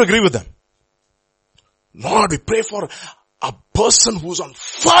 So I had to agree with them. Lord, we pray for a person who's on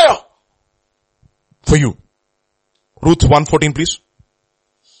fire for you. Ruth 1:14, please.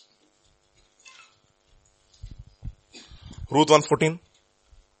 Ruth 1:14.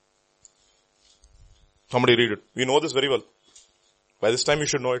 Somebody read it. We know this very well. By this time you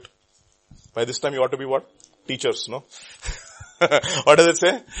should know it. By this time you ought to be what? Teachers, no? What does it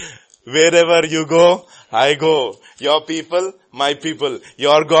say? Wherever you go, I go. Your people, my people.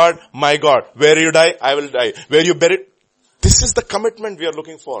 Your God, my God. Where you die, I will die. Where you bury. This is the commitment we are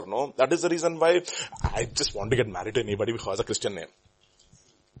looking for, no? That is the reason why I just want to get married to anybody who has a Christian name.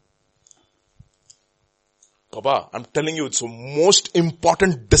 Papa, I'm telling you, it's the most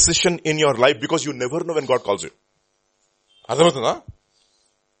important decision in your life because you never know when God calls you.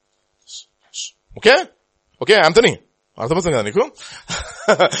 Okay? Okay, Anthony? Through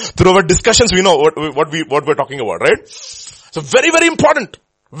our discussions, we know what we're talking about, right? So very, very important.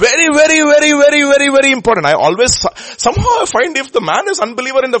 Very, very, very, very, very, very important. I always, somehow I find if the man is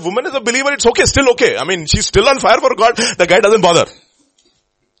unbeliever and the woman is a believer, it's okay, still okay. I mean, she's still on fire for God, the guy doesn't bother.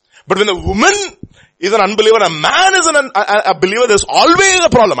 But when the woman is an unbeliever, a man is a believer, there's always a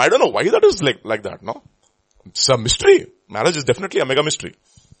problem. I don't know why that is like that, no? It's a mystery. Marriage is definitely a mega mystery.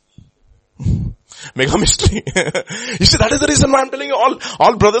 Mega mystery. You see, that is the reason why I'm telling you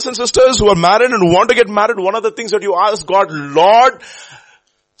all brothers and sisters who are married and who want to get married, one of the things that you ask God, Lord,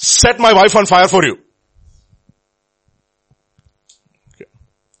 set my wife on fire for you. Okay.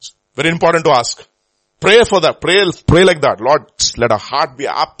 Very important to ask. Pray for that. Pray like that. Lord, let our heart be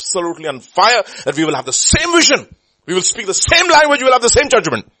absolutely on fire that we will have the same vision. We will speak the same language. We will have the same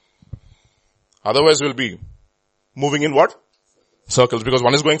judgment. Otherwise we'll be moving in what? Circles. Because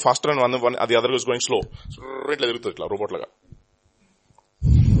one is going faster and the other is going slow.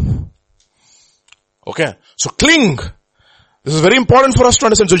 Okay. So cling. This is very important for us to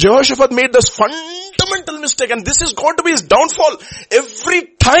understand. So Jehoshaphat made this fundamental mistake, and this is going to be his downfall.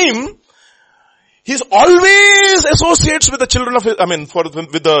 Every time he's always associates with the children of, the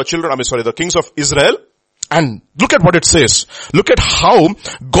kings of Israel. And look at what it says. Look at how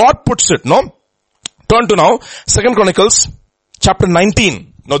God puts it, no? Turn to now, 2 Chronicles, chapter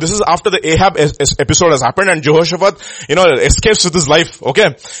 19. Now this is after the Ahab episode has happened and Jehoshaphat, escapes with his life,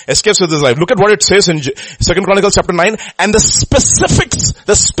 okay? Escapes with his life. Look at what it says in 2 Chronicles chapter 9 and the specifics,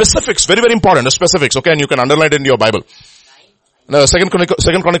 very, very important, the specifics, okay? And you can underline it in your Bible. Now, 2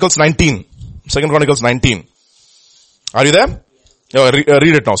 Chronicles 19. 2 Chronicles 19. Are you there?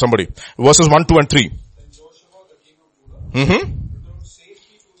 Read it now, somebody. Verses 1, 2 and 3.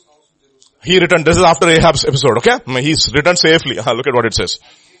 He returned, this is after Ahab's episode, okay? He's returned safely. Look at what it says.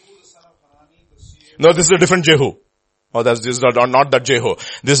 No, this is a different Jehu. Oh, this is not that Jehu.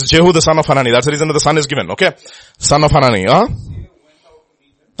 This is Jehu the son of Hanani. That's the reason that the son is given, okay? Son of Hanani, Should you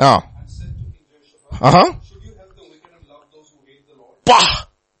help the wicked and love those who hate the Lord?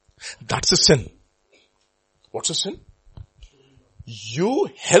 That's a sin. What's a sin? You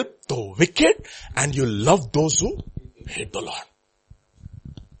help the wicked and you love those who hate the Lord.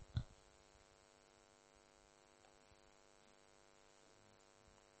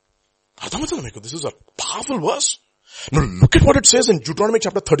 This is a powerful verse. Now look at what it says in Deuteronomy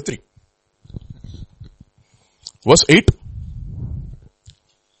chapter 33. Verse 8.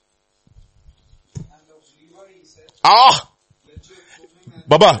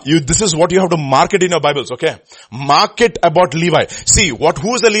 Baba, this is what you have to mark it in your Bibles, okay? Mark it about Levi. See,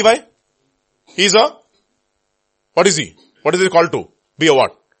 who is the Levi? What is he? What is he called to? Be a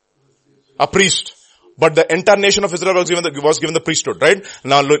what? A priest. But the entire nation of Israel was given the priesthood, right?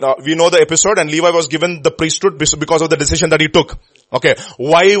 Now we know the episode, and Levi was given the priesthood because of the decision that he took. Okay.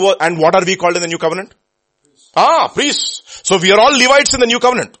 And what are we called in the new covenant? Priests. So we are all Levites in the new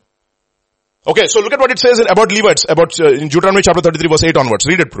covenant. Okay, so look at what it says about Levites, in Deuteronomy chapter 33 verse 8 onwards.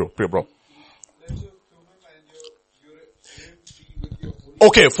 Read it, bro.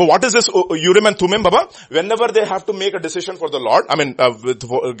 Okay, for what is this Urim and Thummim, Baba? Whenever they have to make a decision for the Lord, with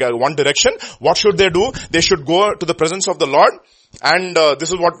one direction, what should they do? They should go to the presence of the Lord, and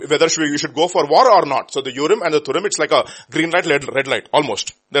this is whether you should go for war or not. So the Urim and the Thummim, it's like a green light, red light,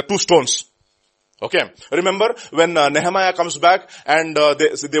 almost. They're two stones. Okay. Remember when Nehemiah comes back and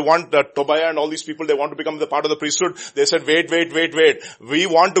they want Tobiah and all these people, they want to become the part of the priesthood. They said, wait. We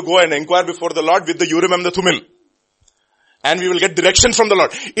want to go and inquire before the Lord with the Urim and the Thummim. And we will get direction from the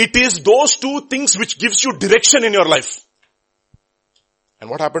Lord. It is those two things which gives you direction in your life. And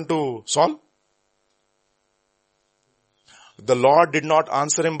what happened to Saul? The Lord did not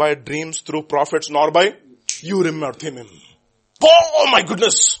answer him by dreams through prophets nor by Urim or Thummim. Oh my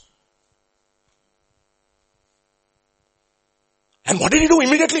goodness. And what did he do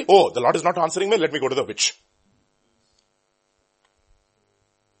immediately? Oh, the Lord is not answering me. Let me go to the witch.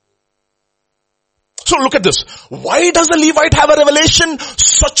 So look at this. Why does the Levite have a revelation?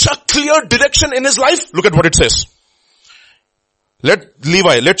 Such a clear direction in his life. Look at what it says.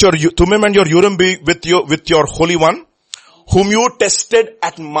 Let your Thummim and your Urim be with your Holy One, whom you tested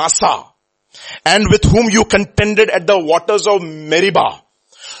at Massa, and with whom you contended at the waters of Meribah.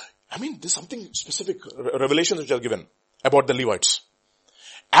 There's something specific, revelations which are given about the Levites.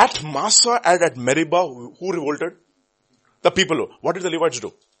 At Massa and at Meribah, who revolted? The people. What did the Levites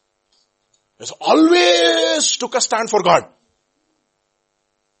do? They always took a stand for God.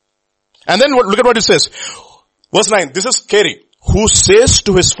 And then look at what it says. Verse 9, this is scary. Who says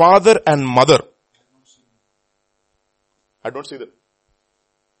to his father and mother, I don't see that.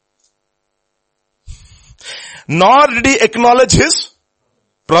 Nor did he acknowledge his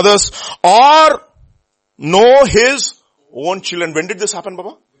brothers or know his own children. When did this happen,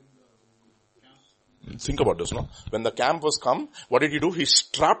 Baba? Think about this, no? When the camp was come, what did he do? He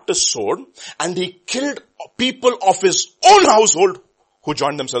strapped his sword and he killed people of his own household who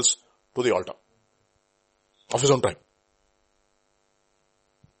joined themselves to the altar of his own tribe.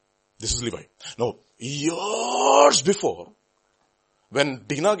 This is Levi. Now, years before, when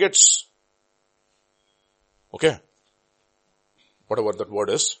Dinah gets, okay, whatever that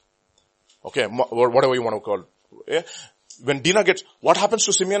word is, okay, whatever you want to call it, yeah? When Dinah gets, what happens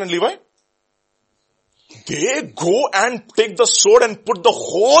to Simeon and Levi? They go and take the sword and put the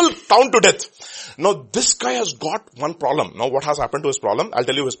whole town to death. Now this guy has got one problem. Now what has happened to his problem? I'll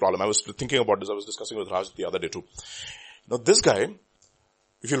tell you his problem. I was thinking about this. I was discussing with Raj the other day too. Now this guy,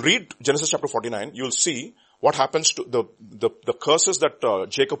 if you read Genesis chapter 49, you'll see what happens to the curses that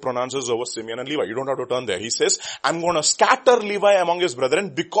Jacob pronounces over Simeon and Levi. You don't have to turn there. He says, I'm going to scatter Levi among his brethren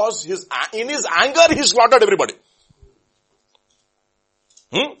because in his anger he slaughtered everybody.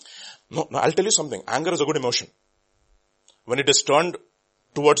 No, I'll tell you something. Anger is a good emotion when it is turned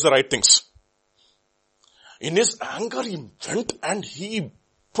towards the right things. In his anger, he went and he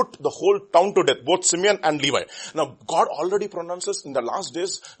put the whole town to death, both Simeon and Levi. Now, God already pronounces in the last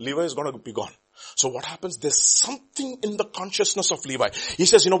days, Levi is going to be gone. So what happens? There's something in the consciousness of Levi. He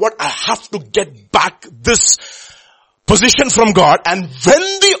says, you know what? I have to get back this position from God. And when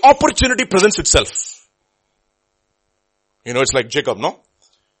the opportunity presents itself, it's like Jacob, no?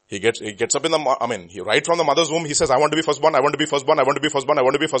 He gets up in right from the mother's womb, he says, I want to be firstborn, I want to be firstborn, I want to be firstborn, I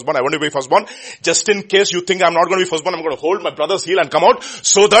want to be firstborn, I want to be firstborn. Just in case you think I'm not going to be firstborn, I'm going to hold my brother's heel and come out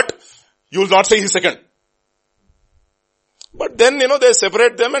so that you will not say he's second. But then, they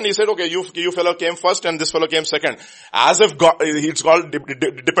separate them and he said, okay, you fellow came first and this fellow came second. As if God, it's called,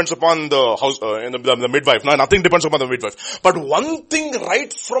 depends upon the house, the midwife. No, nothing depends upon the midwife. But one thing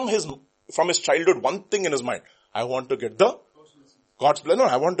right from his childhood, one thing in his mind. I want to get the God's blessing. No,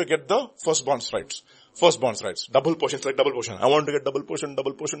 I want to get the firstborn's rights. Firstborn's rights. Double portion. It's like double portion. I want to get double portion,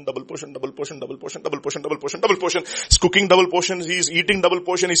 double portion, double portion, double portion, double portion, double portion, double portion, double portion. He's cooking double portion. He's eating double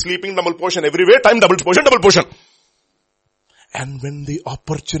portion. He's sleeping double portion. Everywhere time double portion, double portion. And when the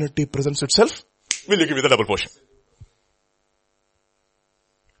opportunity presents itself, will you give me the double portion?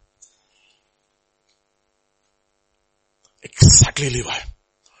 Exactly, Levi.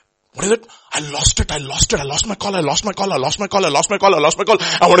 What is it? I lost it. I lost my call. I want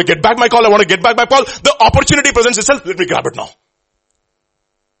to get back my call. The opportunity presents itself. Let me grab it now.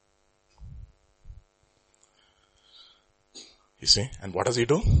 You see? And what does he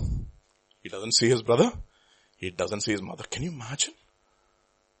do? He doesn't see his brother. He doesn't see his mother. Can you imagine?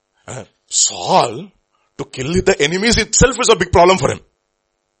 Saul, to kill the enemies itself is a big problem for him.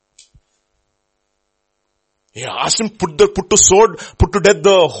 He asked him put to death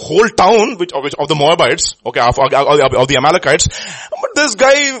the whole town, which of the Moabites, okay, of the Amalekites. But this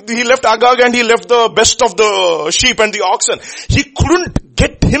guy, he left Agag and he left the best of the sheep and the oxen. He couldn't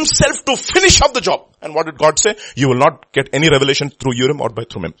get himself to finish up the job. And what did God say? You will not get any revelation through Urim or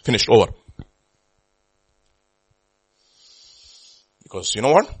through him. Finished, over. Because you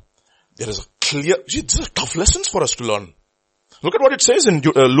know what? There is a clear, these are tough lessons for us to learn. Look at what it says in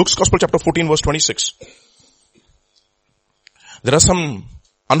Luke's Gospel chapter 14 verse 26. There are some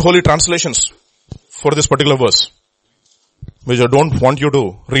unholy translations for this particular verse, which I don't want you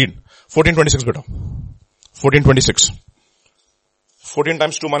to read. 14:26 beta. 14:26. 14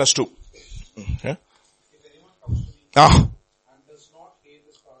 times 2 minus 2. Okay. And does not hate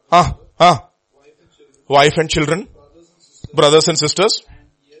his father, wife and children, brothers and sisters, and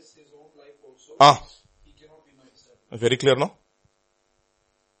yes, his own life also, he cannot be my disciple. Very clear, no?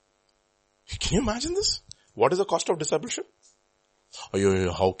 Can you imagine this? What is the cost of discipleship?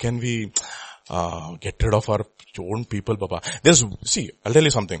 How can we get rid of our own people, Baba? I'll tell you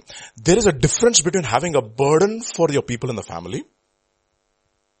something. There is a difference between having a burden for your people in the family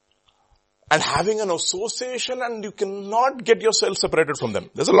and having an association and you cannot get yourself separated from them.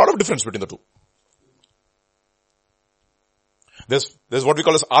 There's a lot of difference between the two. There's what we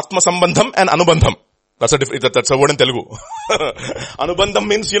call as Atma Sambandham and Anubandham. That's a word in Telugu. Anubandham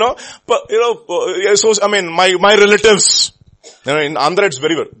means, my relatives. In Andhra, it's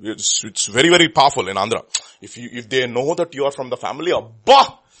very, very powerful in Andhra. If they know that you are from the family,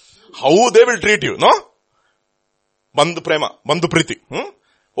 Abba, how they will treat you, no? Bandhu prema, bandhu priti.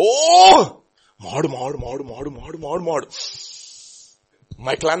 Oh! Maadu.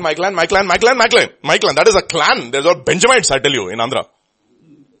 My clan. That is a clan. There's all Benjamites, I tell you, in Andhra.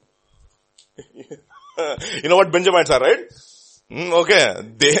 You know what Benjamites are, right? Okay.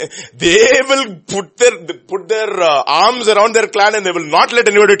 They will put their arms around their clan and they will not let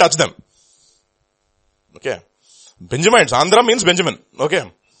anybody touch them. Okay. Benjamites. Andhra means Benjamin.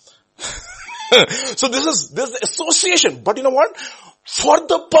 Okay. So this is association. But you know what? For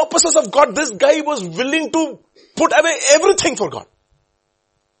the purposes of God, this guy was willing to put away everything for God.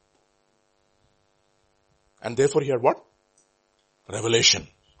 And therefore he had what? Revelation.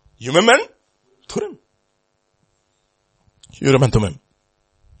 Urim and Thummim. Urim and Thummim.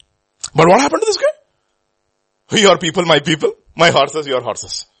 But what happened to this guy? Your people, my people. My horses, your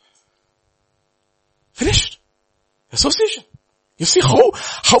horses. Finished. Association. You see how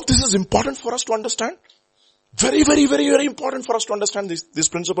this is important for us to understand? Very, very, very, very important for us to understand these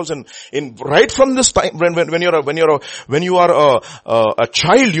principles. And in right from this time, when you are a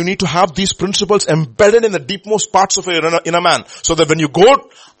child, you need to have these principles embedded in the deepmost parts of your inner man, so that when you go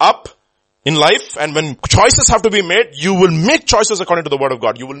up in life and when choices have to be made, you will make choices according to the word of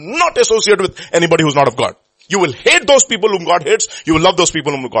God. You will not associate with anybody who's not of God. You will hate those people whom God hates. You will love those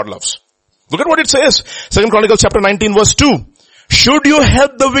people whom God loves. Look at what it says. 2 Chronicles chapter 19 verse 2. Should you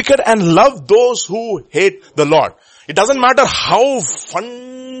help the wicked and love those who hate the Lord? It doesn't matter how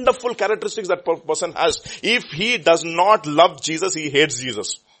wonderful characteristics that person has. If he does not love Jesus, he hates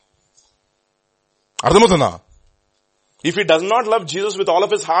Jesus. Ardhamutana. If he does not love Jesus with all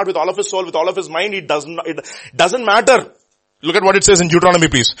of his heart, with all of his soul, with all of his mind, it doesn't matter. Look at what it says in Deuteronomy,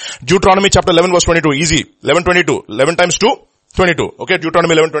 please. Deuteronomy chapter 11 verse 22. Easy. 11:22. 11 times 2, 22. Okay,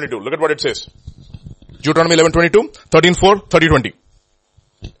 Deuteronomy 11:22. Look at what it says. Deuteronomy 11:22, 13:4, 30:20.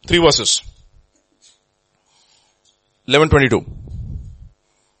 3 verses. 11:22.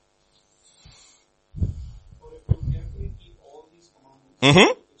 For if you carefully keep all these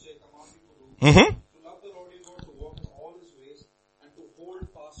commandments, which I command you to do, to love the Lord your God, to walk in all his ways, and to hold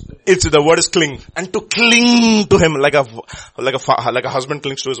fast to him. The word is cling. And to cling to him like a husband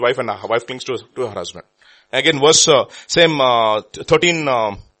clings to his wife and a wife clings to her husband. Again, verse, 13,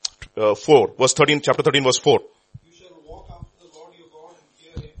 4, verse 13, chapter 13, verse 4. You shall walk after the Lord your God and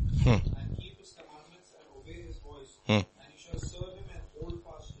fear him, and keep his commandments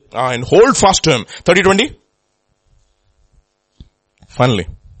And hold fast to him. 30-20. Finally.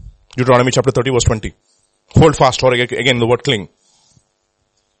 Deuteronomy chapter 30 verse 20. Hold fast, or again the word cling.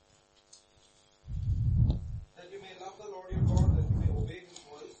 That you may love the Lord your God, that you may obey his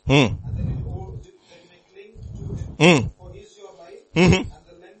voice, and that you may cling to him, for he is your life, and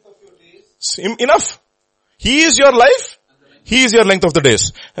the length of your days. Enough. He is your life. He is your length of the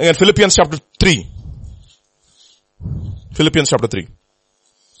days. Again, Philippians chapter 3. Philippians chapter 3.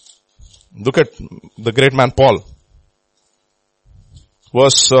 Look at the great man Paul.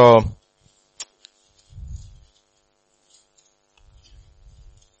 Verse,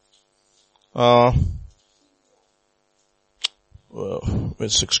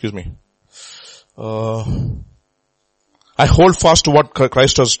 excuse me. I hold fast to what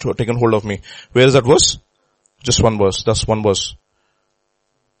Christ has taken hold of me. Where is that verse? Just one verse. That's one verse.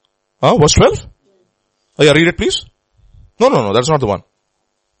 Verse 12? Oh yeah, read it please. No, that's not the one.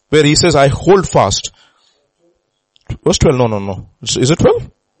 Where he says, I hold fast. Verse 12, no. Is it 12?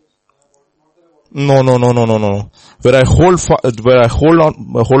 No. Where I hold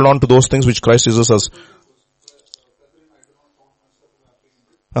on to those things which Christ Jesus has.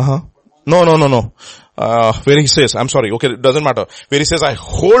 No. Where he says, I'm sorry, okay, it doesn't matter. Where he says, I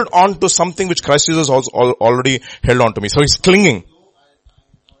hold on to something which Christ Jesus has already held on to me. So he's clinging.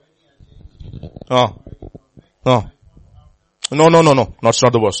 No. That's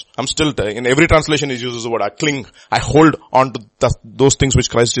not the verse. I'm still, in every translation he uses the word, I cling. I hold on to those things which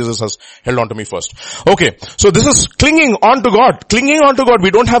Christ Jesus has held on to me first. Okay. So this is clinging on to God. Clinging on to God.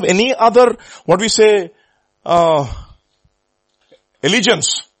 We don't have any other, what we say,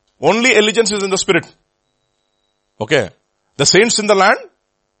 allegiance. Only allegiance is in the spirit. Okay. The saints in the land,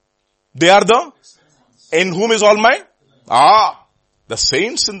 they are in whom is all my, the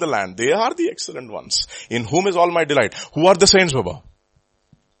saints in the land, they are the excellent ones. In whom is all my delight. Who are the saints, Baba?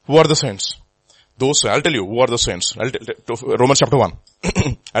 Who are the saints? Those, I'll tell you who are the saints. Romans chapter 1.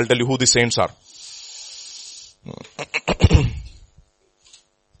 I'll tell you who the saints are.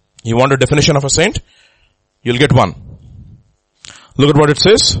 You want a definition of a saint? You'll get one. Look at what it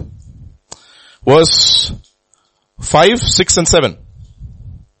says. Verse 5, 6 and 7.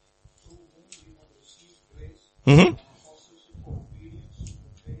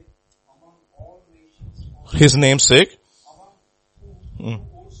 His name's sake. Who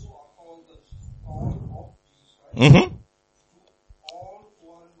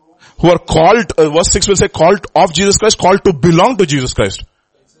are called, verse 6 will say called of Jesus Christ, called to belong to Jesus Christ.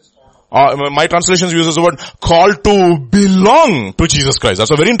 My translations uses the word called to belong to Jesus Christ.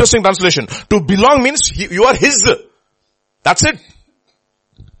 That's a very interesting translation. To belong means you are His. That's it.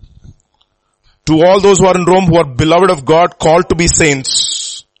 To all those who are in Rome, who are beloved of God, called to be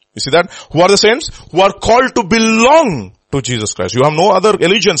saints. You see that? Who are the saints? Who are called to belong to Jesus Christ. You have no other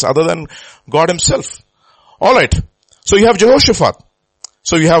allegiance other than God Himself. Alright. So you have Jehoshaphat.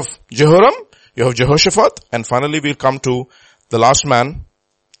 So you have Jehoram, you have Jehoshaphat, and finally we'll come to the last man,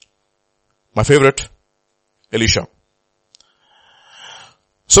 my favorite, Elisha.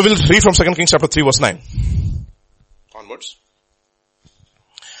 So we'll read from 2 Kings chapter 3 verse 9. Onwards.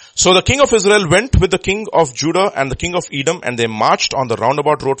 So the king of Israel went with the king of Judah and the king of Edom, and they marched on the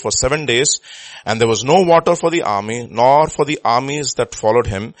roundabout road for 7 days, and there was no water for the army, nor for the armies that followed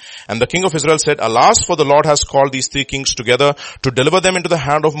him. And the king of Israel said, Alas, for the Lord has called these 3 kings together to deliver them into the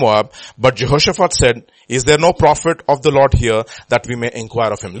hand of Moab. But Jehoshaphat said, Is there no prophet of the Lord here that we may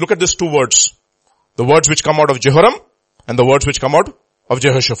inquire of him? Look at these 2 words. The words which come out of Jehoram and the words which come out of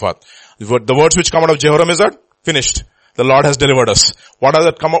Jehoshaphat. The words which come out of Jehoram is that? Finished. The Lord has delivered us.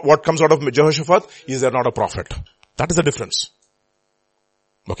 What comes out of Jehoshaphat? Is there not a prophet? That is the difference.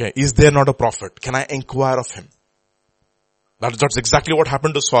 Okay. Is there not a prophet? Can I inquire of him? That's exactly what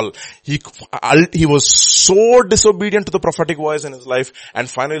happened to Saul. He was so disobedient to the prophetic voice in his life, and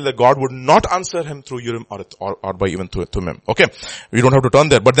finally the God would not answer him through Urim or by even Thummim. Okay. We don't have to turn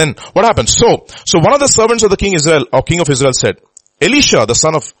there. But then what happens? So one of the servants of the king of Israel said, Elisha, the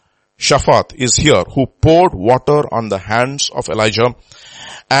son of Shaphat, is here, who poured water on the hands of Elijah.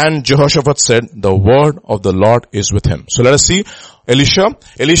 And Jehoshaphat said, the word of the Lord is with him. So let us see Elisha,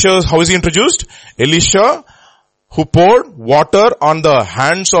 how is he introduced? Elisha, who poured water on the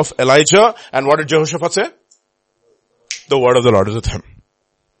hands of Elijah. And what did Jehoshaphat say? The word of the Lord is with him.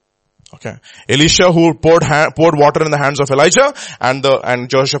 Okay. Elisha, who poured water in the hands of Elijah, and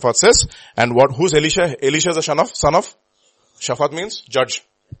Jehoshaphat says, and who's Elisha? Elisha is the son of Shaphat means judge.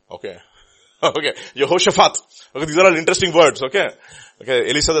 Okay. Okay. Jehoshaphat. Okay, these are all interesting words. Okay. Okay.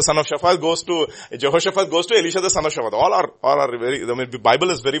 Elisha the son of Shaphat goes to Elisha the son of Shaphat. All are very, the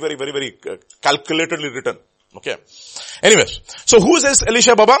Bible is very, very, very, very calculatedly written. Okay. Anyways, so who is this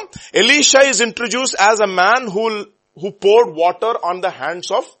Elisha Baba? Elisha is introduced as a man who poured water on the hands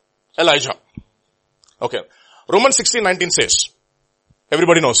of Elijah. Okay. Romans 16:19 says,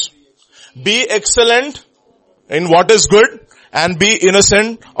 everybody knows, be excellent in what is good and be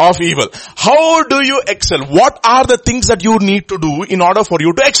innocent of evil. How do you excel? What are the things that you need to do in order for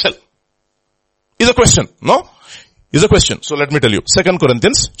you to excel? Is a question. No? Is a question. So let me tell you. 2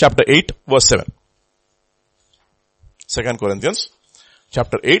 Corinthians chapter 8 verse 7. 2 Corinthians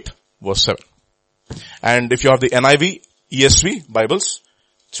chapter 8 verse 7. And if you have the NIV, ESV Bibles,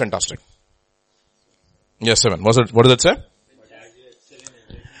 it's fantastic. Yes, 7. What does it say?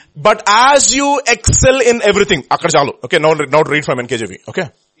 But as you excel in everything. Okay, now read from NKJV. Okay.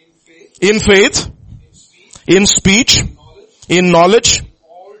 In faith, in speech, in knowledge,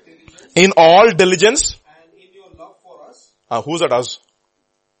 in all diligence. And in your love for us. Who's that us?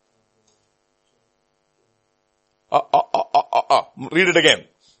 Read it again.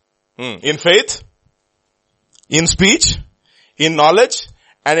 In faith, in speech, in knowledge,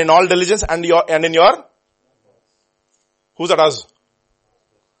 and in all diligence, and in your, who's that us?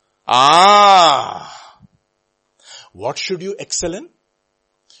 What should you excel in?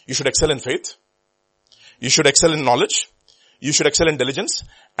 You should excel in faith. You should excel in knowledge. You should excel in diligence.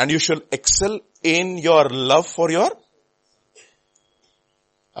 And you should excel in your love for your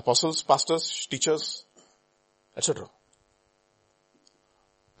apostles, pastors, teachers, etc.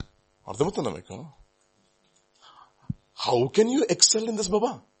 How can you excel in this,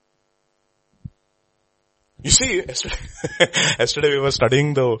 Baba? You see, yesterday we were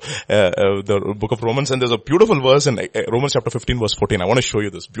studying the book of Romans, and there's a beautiful verse in Romans chapter 15 verse 14. I want to show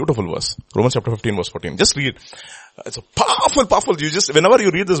you this beautiful verse. Romans chapter 15 verse 14. Just read. It's a powerful. You just, whenever you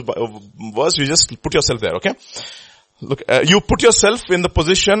read this verse, you just put yourself there, okay? Look, you put yourself in the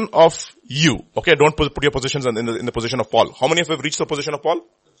position of you, okay? Don't put your positions in the position of Paul. How many of you have reached the position of Paul?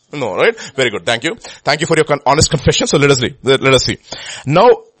 No, right? Very good. Thank you. Thank you for your honest confession. So let us read. Let us see. Now,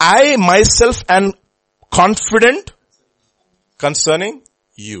 I myself am confident concerning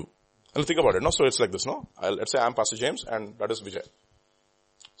you. And think about it, no? So it's like this, no? Let's say I'm Pastor James and that is Vijay.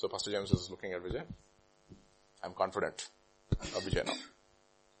 So Pastor James is looking at Vijay. I'm confident of Vijay, no?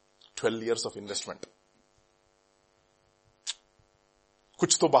 12 years of investment.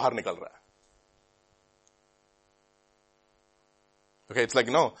 कुछ तो बाहर निकल रहा है. Okay, it's like,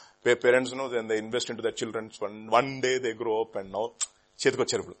 parents, then they invest into their children. One day they grow up and now, చేతికి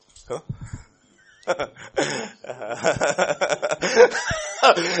వచ్చారు ఇప్పుడు.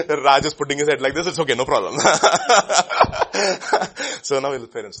 Raj is putting his head like this, it's okay, no problem. So now his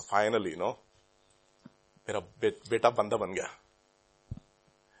parents, finally, mera beta banda ban gaya.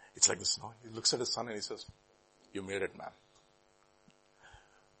 It's like this, He looks at his son and he says, you made it, man.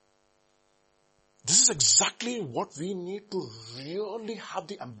 This is exactly what we need to really have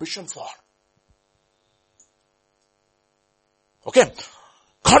the ambition for. Okay.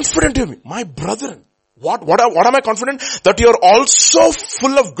 Confident in me. My brethren. What am I confident? That you are also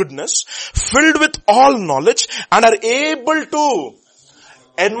full of goodness, filled with all knowledge, and are able to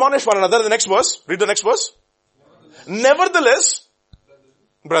admonish one another. The next verse. Read the next verse. Nevertheless,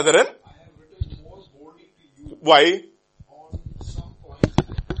 brethren. Why?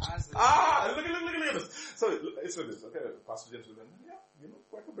 Look at this. So, it's like this. Okay, Pastor James will then,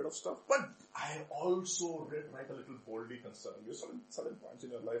 quite a bit of stuff. But I also write a little boldly concerning you. Certain points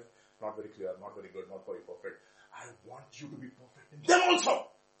in your life, not very clear, not very good, not very perfect. I want you to be perfect in them also.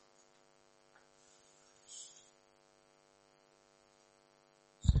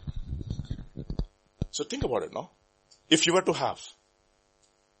 So think about it now. If you were to have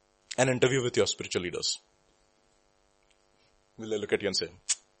an interview with your spiritual leaders, will they look at you and say,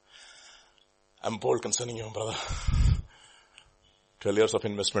 I'm bold concerning you, brother. 12 years of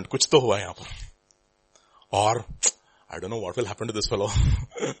investment. Kuch to hua yahan par. Or, I don't know what will happen to this fellow.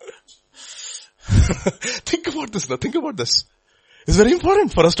 Think about this now. Think about this. It's very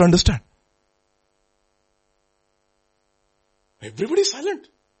important for us to understand. Everybody is silent.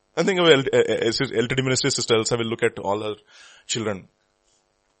 I think of LTD ministry sister Elsa will look at all her children.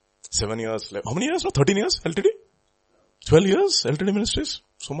 7 years. How many years? 13 years LTD? 12 years LTD ministries.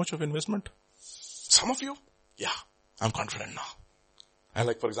 So much of investment. Some of you, I'm confident now. And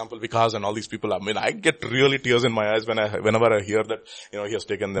like, for example, Vikas and all these people, I get really tears in my eyes whenever I hear that, he has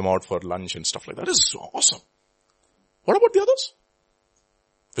taken them out for lunch and stuff like that. That is so awesome. What about the others?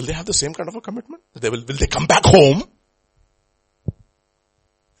 Will they have the same kind of a commitment? Will they come back home?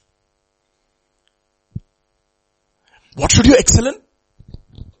 What should you excel in?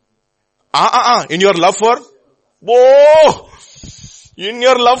 In your love for? In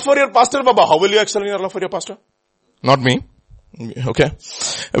your love for your pastor, Baba, how will you excel in your love for your pastor? Not me. Okay.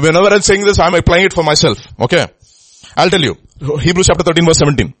 Whenever I'm saying this, I'm applying it for myself. Okay. I'll tell you. Hebrews chapter 13 verse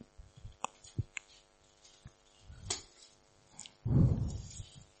 17.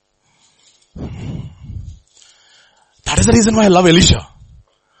 That is the reason why I love Elisha.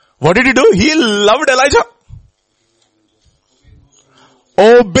 What did he do? He loved Elijah.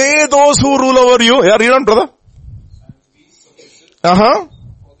 Obey those who rule over you. Yeah, read on, brother.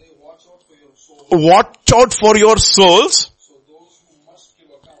 Watch out for your souls. So those who must give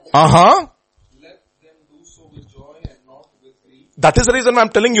account, let them do so with joy and not with grief. That is the reason I'm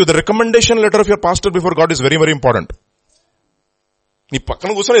telling you, the recommendation letter of your pastor before God is very, very important.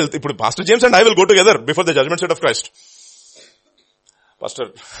 Pastor James and I will go together before the judgment seat of Christ.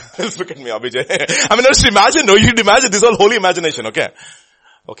 Pastor, look at me, Abhijay. I mean, just imagine, you should imagine this whole holy imagination, okay?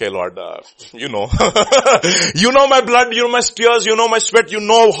 Okay, Lord, you know. You know my blood, you know my tears, you know my sweat, you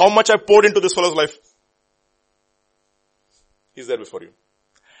know how much I poured into this fellow's life. He's there before you.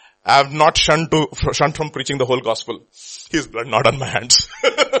 I have not shunned from preaching the whole gospel. His blood not on my hands.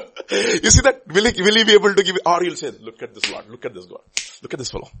 You see that? Will he be able to give it? Or he'll say, look at this Lord, look at this God. Look at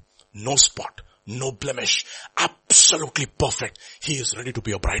this fellow. No spot, no blemish, absolutely perfect. He is ready to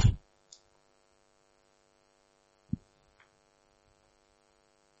be a bride.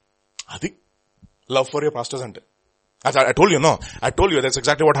 Adi, love for your pastors and as I told you, no. I told you that's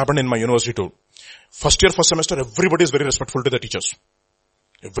exactly what happened in my university too. First year, first semester, everybody is very respectful to the teachers.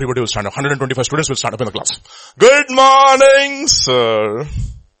 Everybody will stand up. 125 students will stand up in the class. Good morning, sir.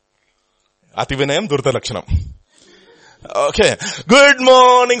 Ati Vinayam Durta Lakshanam. Okay. Good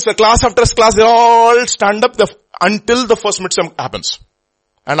morning, sir. Class after class, they all stand up until the first midsem happens.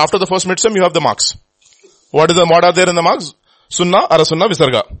 And after the first midsem, you have the marks. What are there in the marks? Sunna, Arasunna,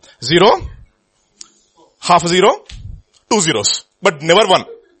 Visarga. 0, half 0, 2 zeros. But never 1.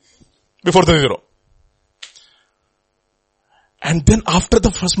 Before the 0. And then after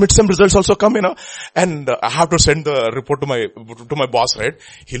the first midsem results also come, and I have to send the report to my boss, right?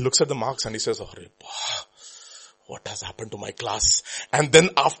 He looks at the marks and he says, what has happened to my class? And then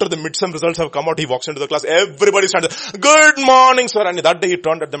after the midsem results have come out, he walks into the class, everybody stands up, good morning, sir. And that day he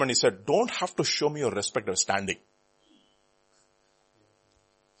turned at them and he said, don't have to show me your respect of standing.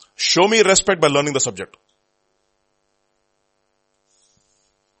 Show me respect by learning the subject.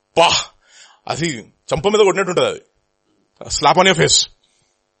 Adi, champa meeda kodinattu untadi. Slap on your face.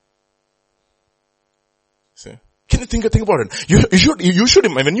 See? Can you think about it? You should,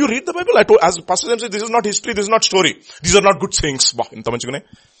 when you read the Bible, as Pastor James said, this is not history, this is not story. These are not good sayings.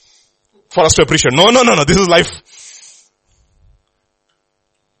 For us to appreciate. No, this is life.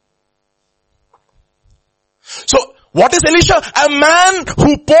 So, what is Elisha? A man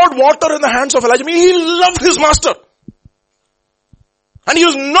who poured water in the hands of Elijah. He loved his master. And he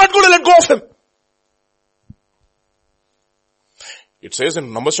was not going to let go of him. It says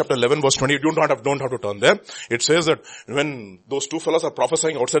in Numbers chapter 11 verse 20, you don't have to turn there. It says that when those two fellows are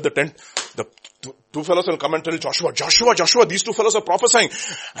prophesying outside the tent, the two fellows will come and tell Joshua, these two fellows are prophesying.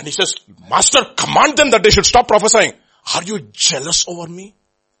 And he says, Master, command them that they should stop prophesying. Are you jealous over me?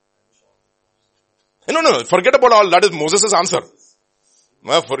 No, forget about all. That is Moses' answer.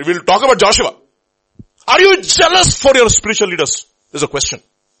 We'll talk about Joshua. Are you jealous for your spiritual leaders? There's a question.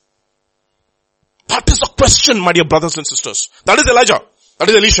 That is a question, my dear brothers and sisters. That is Elijah. That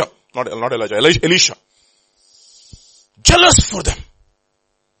is Elisha. Not Elijah. Elisha. Jealous for them.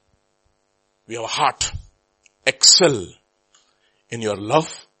 We have a heart. Excel in your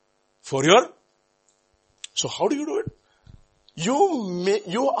love for your. So how do you do it?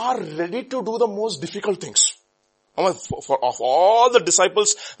 You are ready to do the most difficult things. Of all the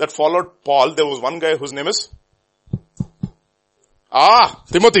disciples that followed Paul, there was one guy whose name is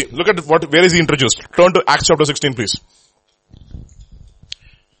Timothy. Look at where is he introduced? Turn to Acts chapter 16, please.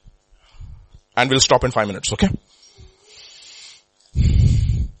 And we'll stop in 5 minutes, okay?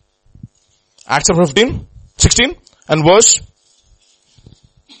 Acts chapter 16, and verse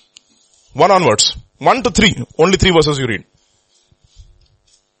 1 onwards. 1 to 3. Only 3 verses you read.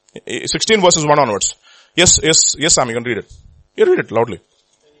 16 verses 1 onwards. Yes, Sam, you can read it. You read it loudly.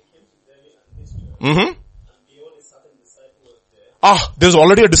 There's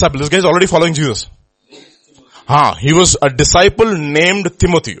already a disciple. This guy is already following Jesus. He was a disciple named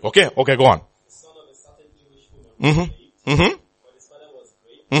Timothy. Okay, go on. Son of a certain Jewish woman. But his father was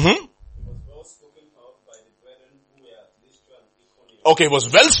great. He was well spoken of by the brethren who were at Lystra and Iconium. Okay, he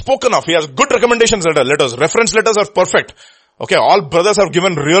was well spoken of. He has good recommendations letters. Reference letters are perfect. Okay, all brothers have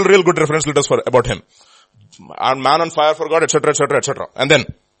given real good reference letters about him. And man on fire for God, etc. And then?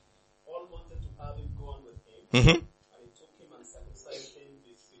 All wanted to have him go on with him. And he took him and circumcised him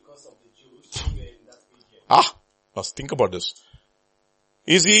Now think about this.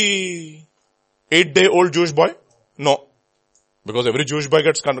 Is he 8-day-old Jewish boy? No. Because every Jewish boy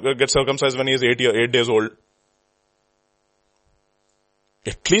gets circumcised when he is 8 days old.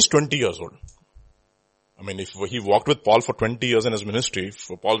 At least 20 years old. I mean, if he walked with Paul for 20 years in his ministry,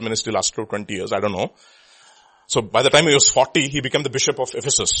 for Paul's ministry lasted 20 years, I don't know. So by the time he was 40, he became the bishop of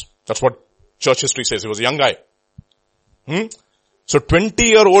Ephesus. That's what church history says. He was a young guy. So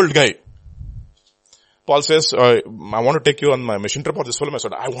 20-year-old guy. Paul says, I want to take you on my mission trip or this film. I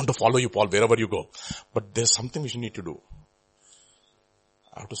said, I want to follow you, Paul, wherever you go. But there's something which you need to do.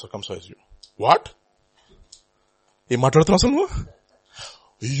 I have to circumcise you. What? You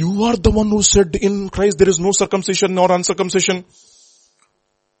are the one who said in Christ there is no circumcision nor uncircumcision.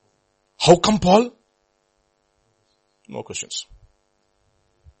 How come, Paul? No questions.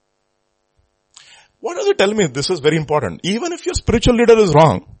 What does it tell me? This is very important. Even if your spiritual leader is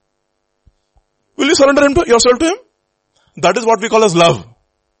wrong, will you surrender yourself to him? That is what we call as love.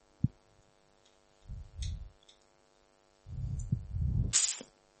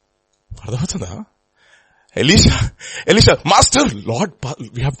 Elisha, Master, Lord,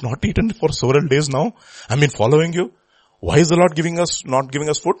 we have not eaten for several days now. I've been following you. Why is the Lord not giving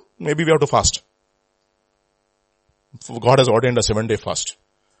us food? Maybe we have to fast. God has ordained a 7-day fast.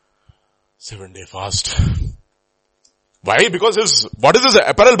 7-day fast. Why? Because what is his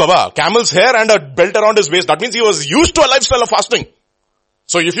apparel, Baba? Camel's hair and a belt around his waist. That means he was used to a lifestyle of fasting.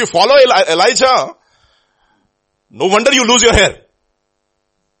 So if you follow Elijah, no wonder you lose your hair.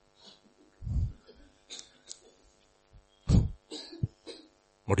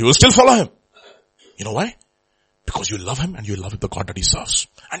 But you will still follow him. You know why? Because you love him and you love the God that he serves.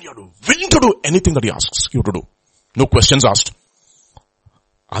 And you are willing to do anything that he asks you to do. No questions asked.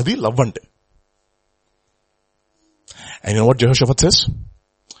 Adi lavante. And you know what Jehoshaphat says?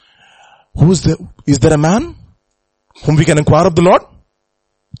 Is there a man whom we can inquire of the Lord?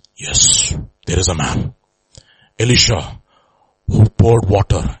 Yes, there is a man. Elisha, who poured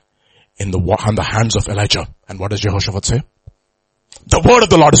water on the hands of Elijah. And what does Jehoshaphat say? The word of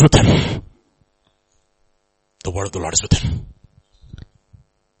the Lord is with him. The word of the Lord is with him.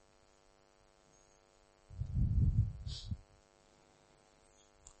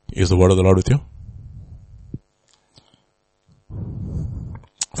 Is the word of the Lord with you?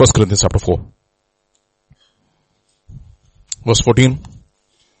 1 Corinthians chapter 4. Verse 14.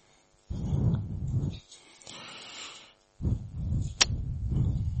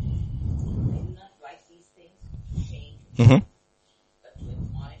 Mm-hmm. But to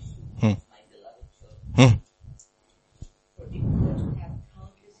admonish you, my beloved children. For if you were to have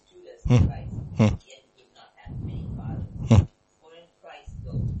countless Judas in Christ, yet you would not have many fathers. For in Christ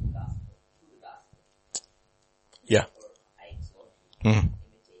goes the gospel, through the gospel. Yeah. I exhort you, imitate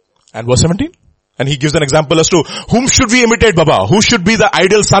us. And verse 17? And he gives an example as to whom should we imitate, Baba? Who should be the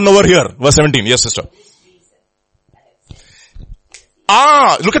ideal son over here? Verse 17. Yes, sister.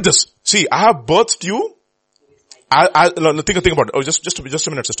 Look at this. See, I have birthed you. Think about it. Oh, just a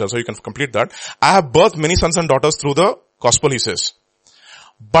minute, sister, so you can complete that. I have birthed many sons and daughters through the gospel, he says.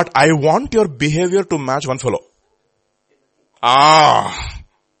 But I want your behavior to match one fellow. I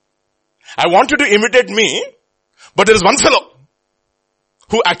want you to imitate me, but there is one fellow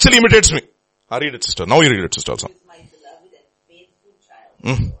who actually imitates me. I read it, sister. Now you read it, sister, also. He is my beloved and faithful child,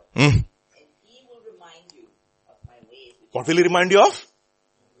 and he will remind you of my ways. What will he remind you of?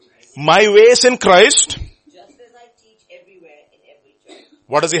 My ways in Christ.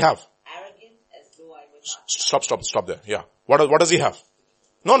 What does he have? Arrogant as though I was not. Stop there. Yeah. What does he have?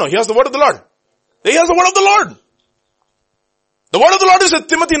 No, he has the word of the Lord. He has the word of the Lord. The word of the Lord is with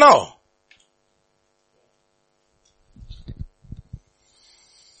Timothy now.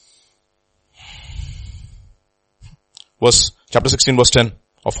 Chapter 16 verse 10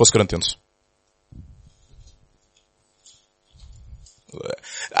 of 1 Corinthians.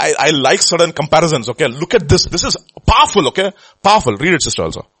 I like certain comparisons, okay? Look at this. This is powerful, okay? Powerful. Read it, sister,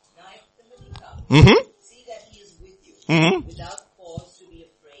 also. Now if Timothy comes, see that he is with you, without cause to be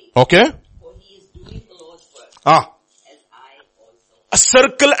afraid. Okay. For he is doing the Lord's work, As I also. A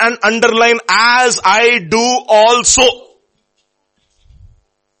circle and underline, as I do also.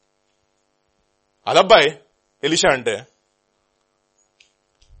 Alabbai, Elisha ante.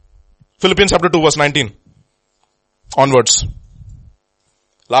 Philippians chapter 2 verse 19. Onwards.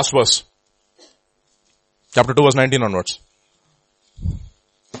 Last verse. Chapter 2 verse 19 onwards.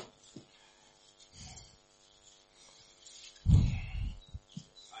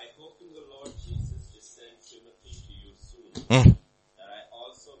 I hope in the Lord Jesus to send Timothy to you soon, that I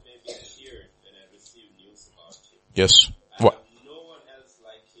also may be cheered when I receive news about him. Yes. I have no one else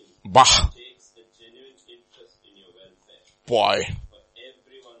like him. Bah. He takes a genuine boy. For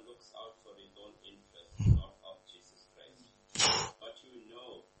everyone looks out for his own interest, not of Jesus Christ. But you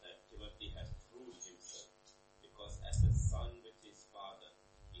know that Timothy has proved himself, because as a son with his father,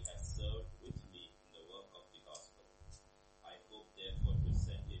 he has served with me in the work of the gospel. I hope therefore to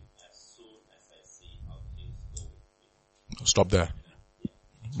send him as soon as I see how things go with me. Stop there.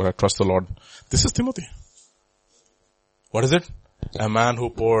 But I trust the Lord. This is Timothy. What is it? A man who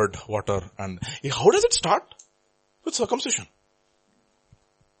poured water. And how does it start? With circumcision.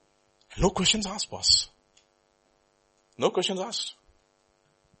 No questions asked, boss. No questions asked.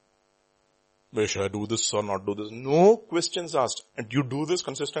 Where should I do this or not do this? No questions asked. And you do this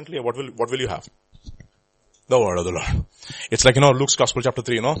consistently, what will you have? The word of the Lord. It's like, Luke's Gospel chapter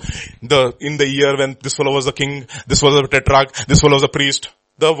 3, in the year when this fellow was the king, this was the tetrarch, this fellow was the priest.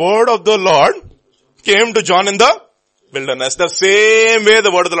 The word of the Lord came to John in the wilderness. The same way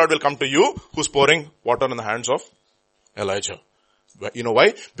the word of the Lord will come to you, who's pouring water in the hands of Elijah. You know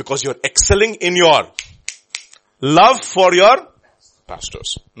why? Because you're excelling in your love for your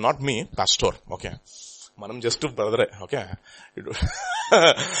pastors. Not me, pastor. Okay. Manam just brother. Okay. I'm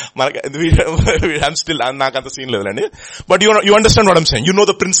not at the scene level. But you understand what I'm saying. You know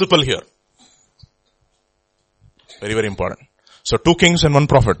the principle here. Very, very important. So 2 kings and 1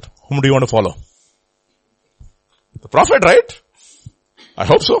 prophet. Whom do you want to follow? The prophet, right? I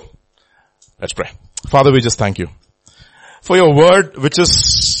hope so. Let's pray. Father, we just thank you for your word, which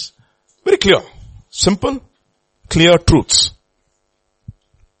is very clear. Simple, clear truths.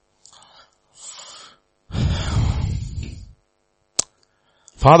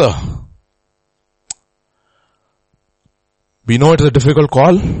 Father, we know it is a difficult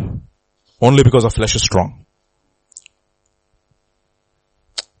call only because the flesh is strong.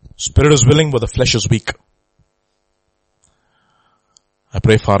 Spirit is willing, but the flesh is weak. I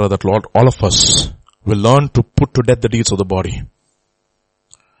pray, Father, that Lord, all of us will learn to put to death the deeds of the body.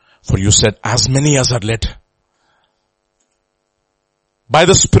 For you said, as many as are led by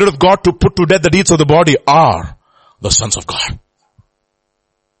the Spirit of God to put to death the deeds of the body are the sons of God.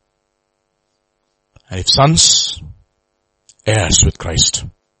 And if sons, heirs with Christ.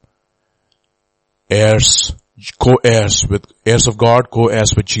 Heirs, co-heirs with heirs of God,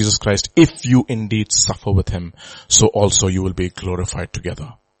 co-heirs with Jesus Christ. If you indeed suffer with him, so also you will be glorified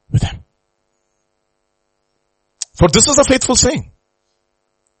together with him. For this is a faithful saying.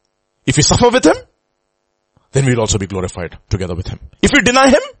 If we suffer with him, then we will also be glorified together with him. If we deny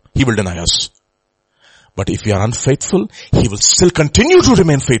him, he will deny us. But if we are unfaithful, he will still continue to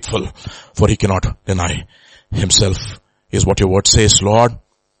remain faithful, for he cannot deny himself, is what your word says, Lord.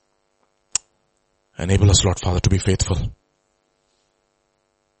 Enable us, Lord Father, to be faithful.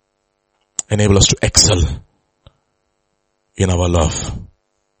 Enable us to excel in our love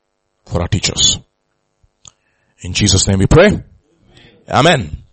for our teachers. In Jesus' name we pray. Amen.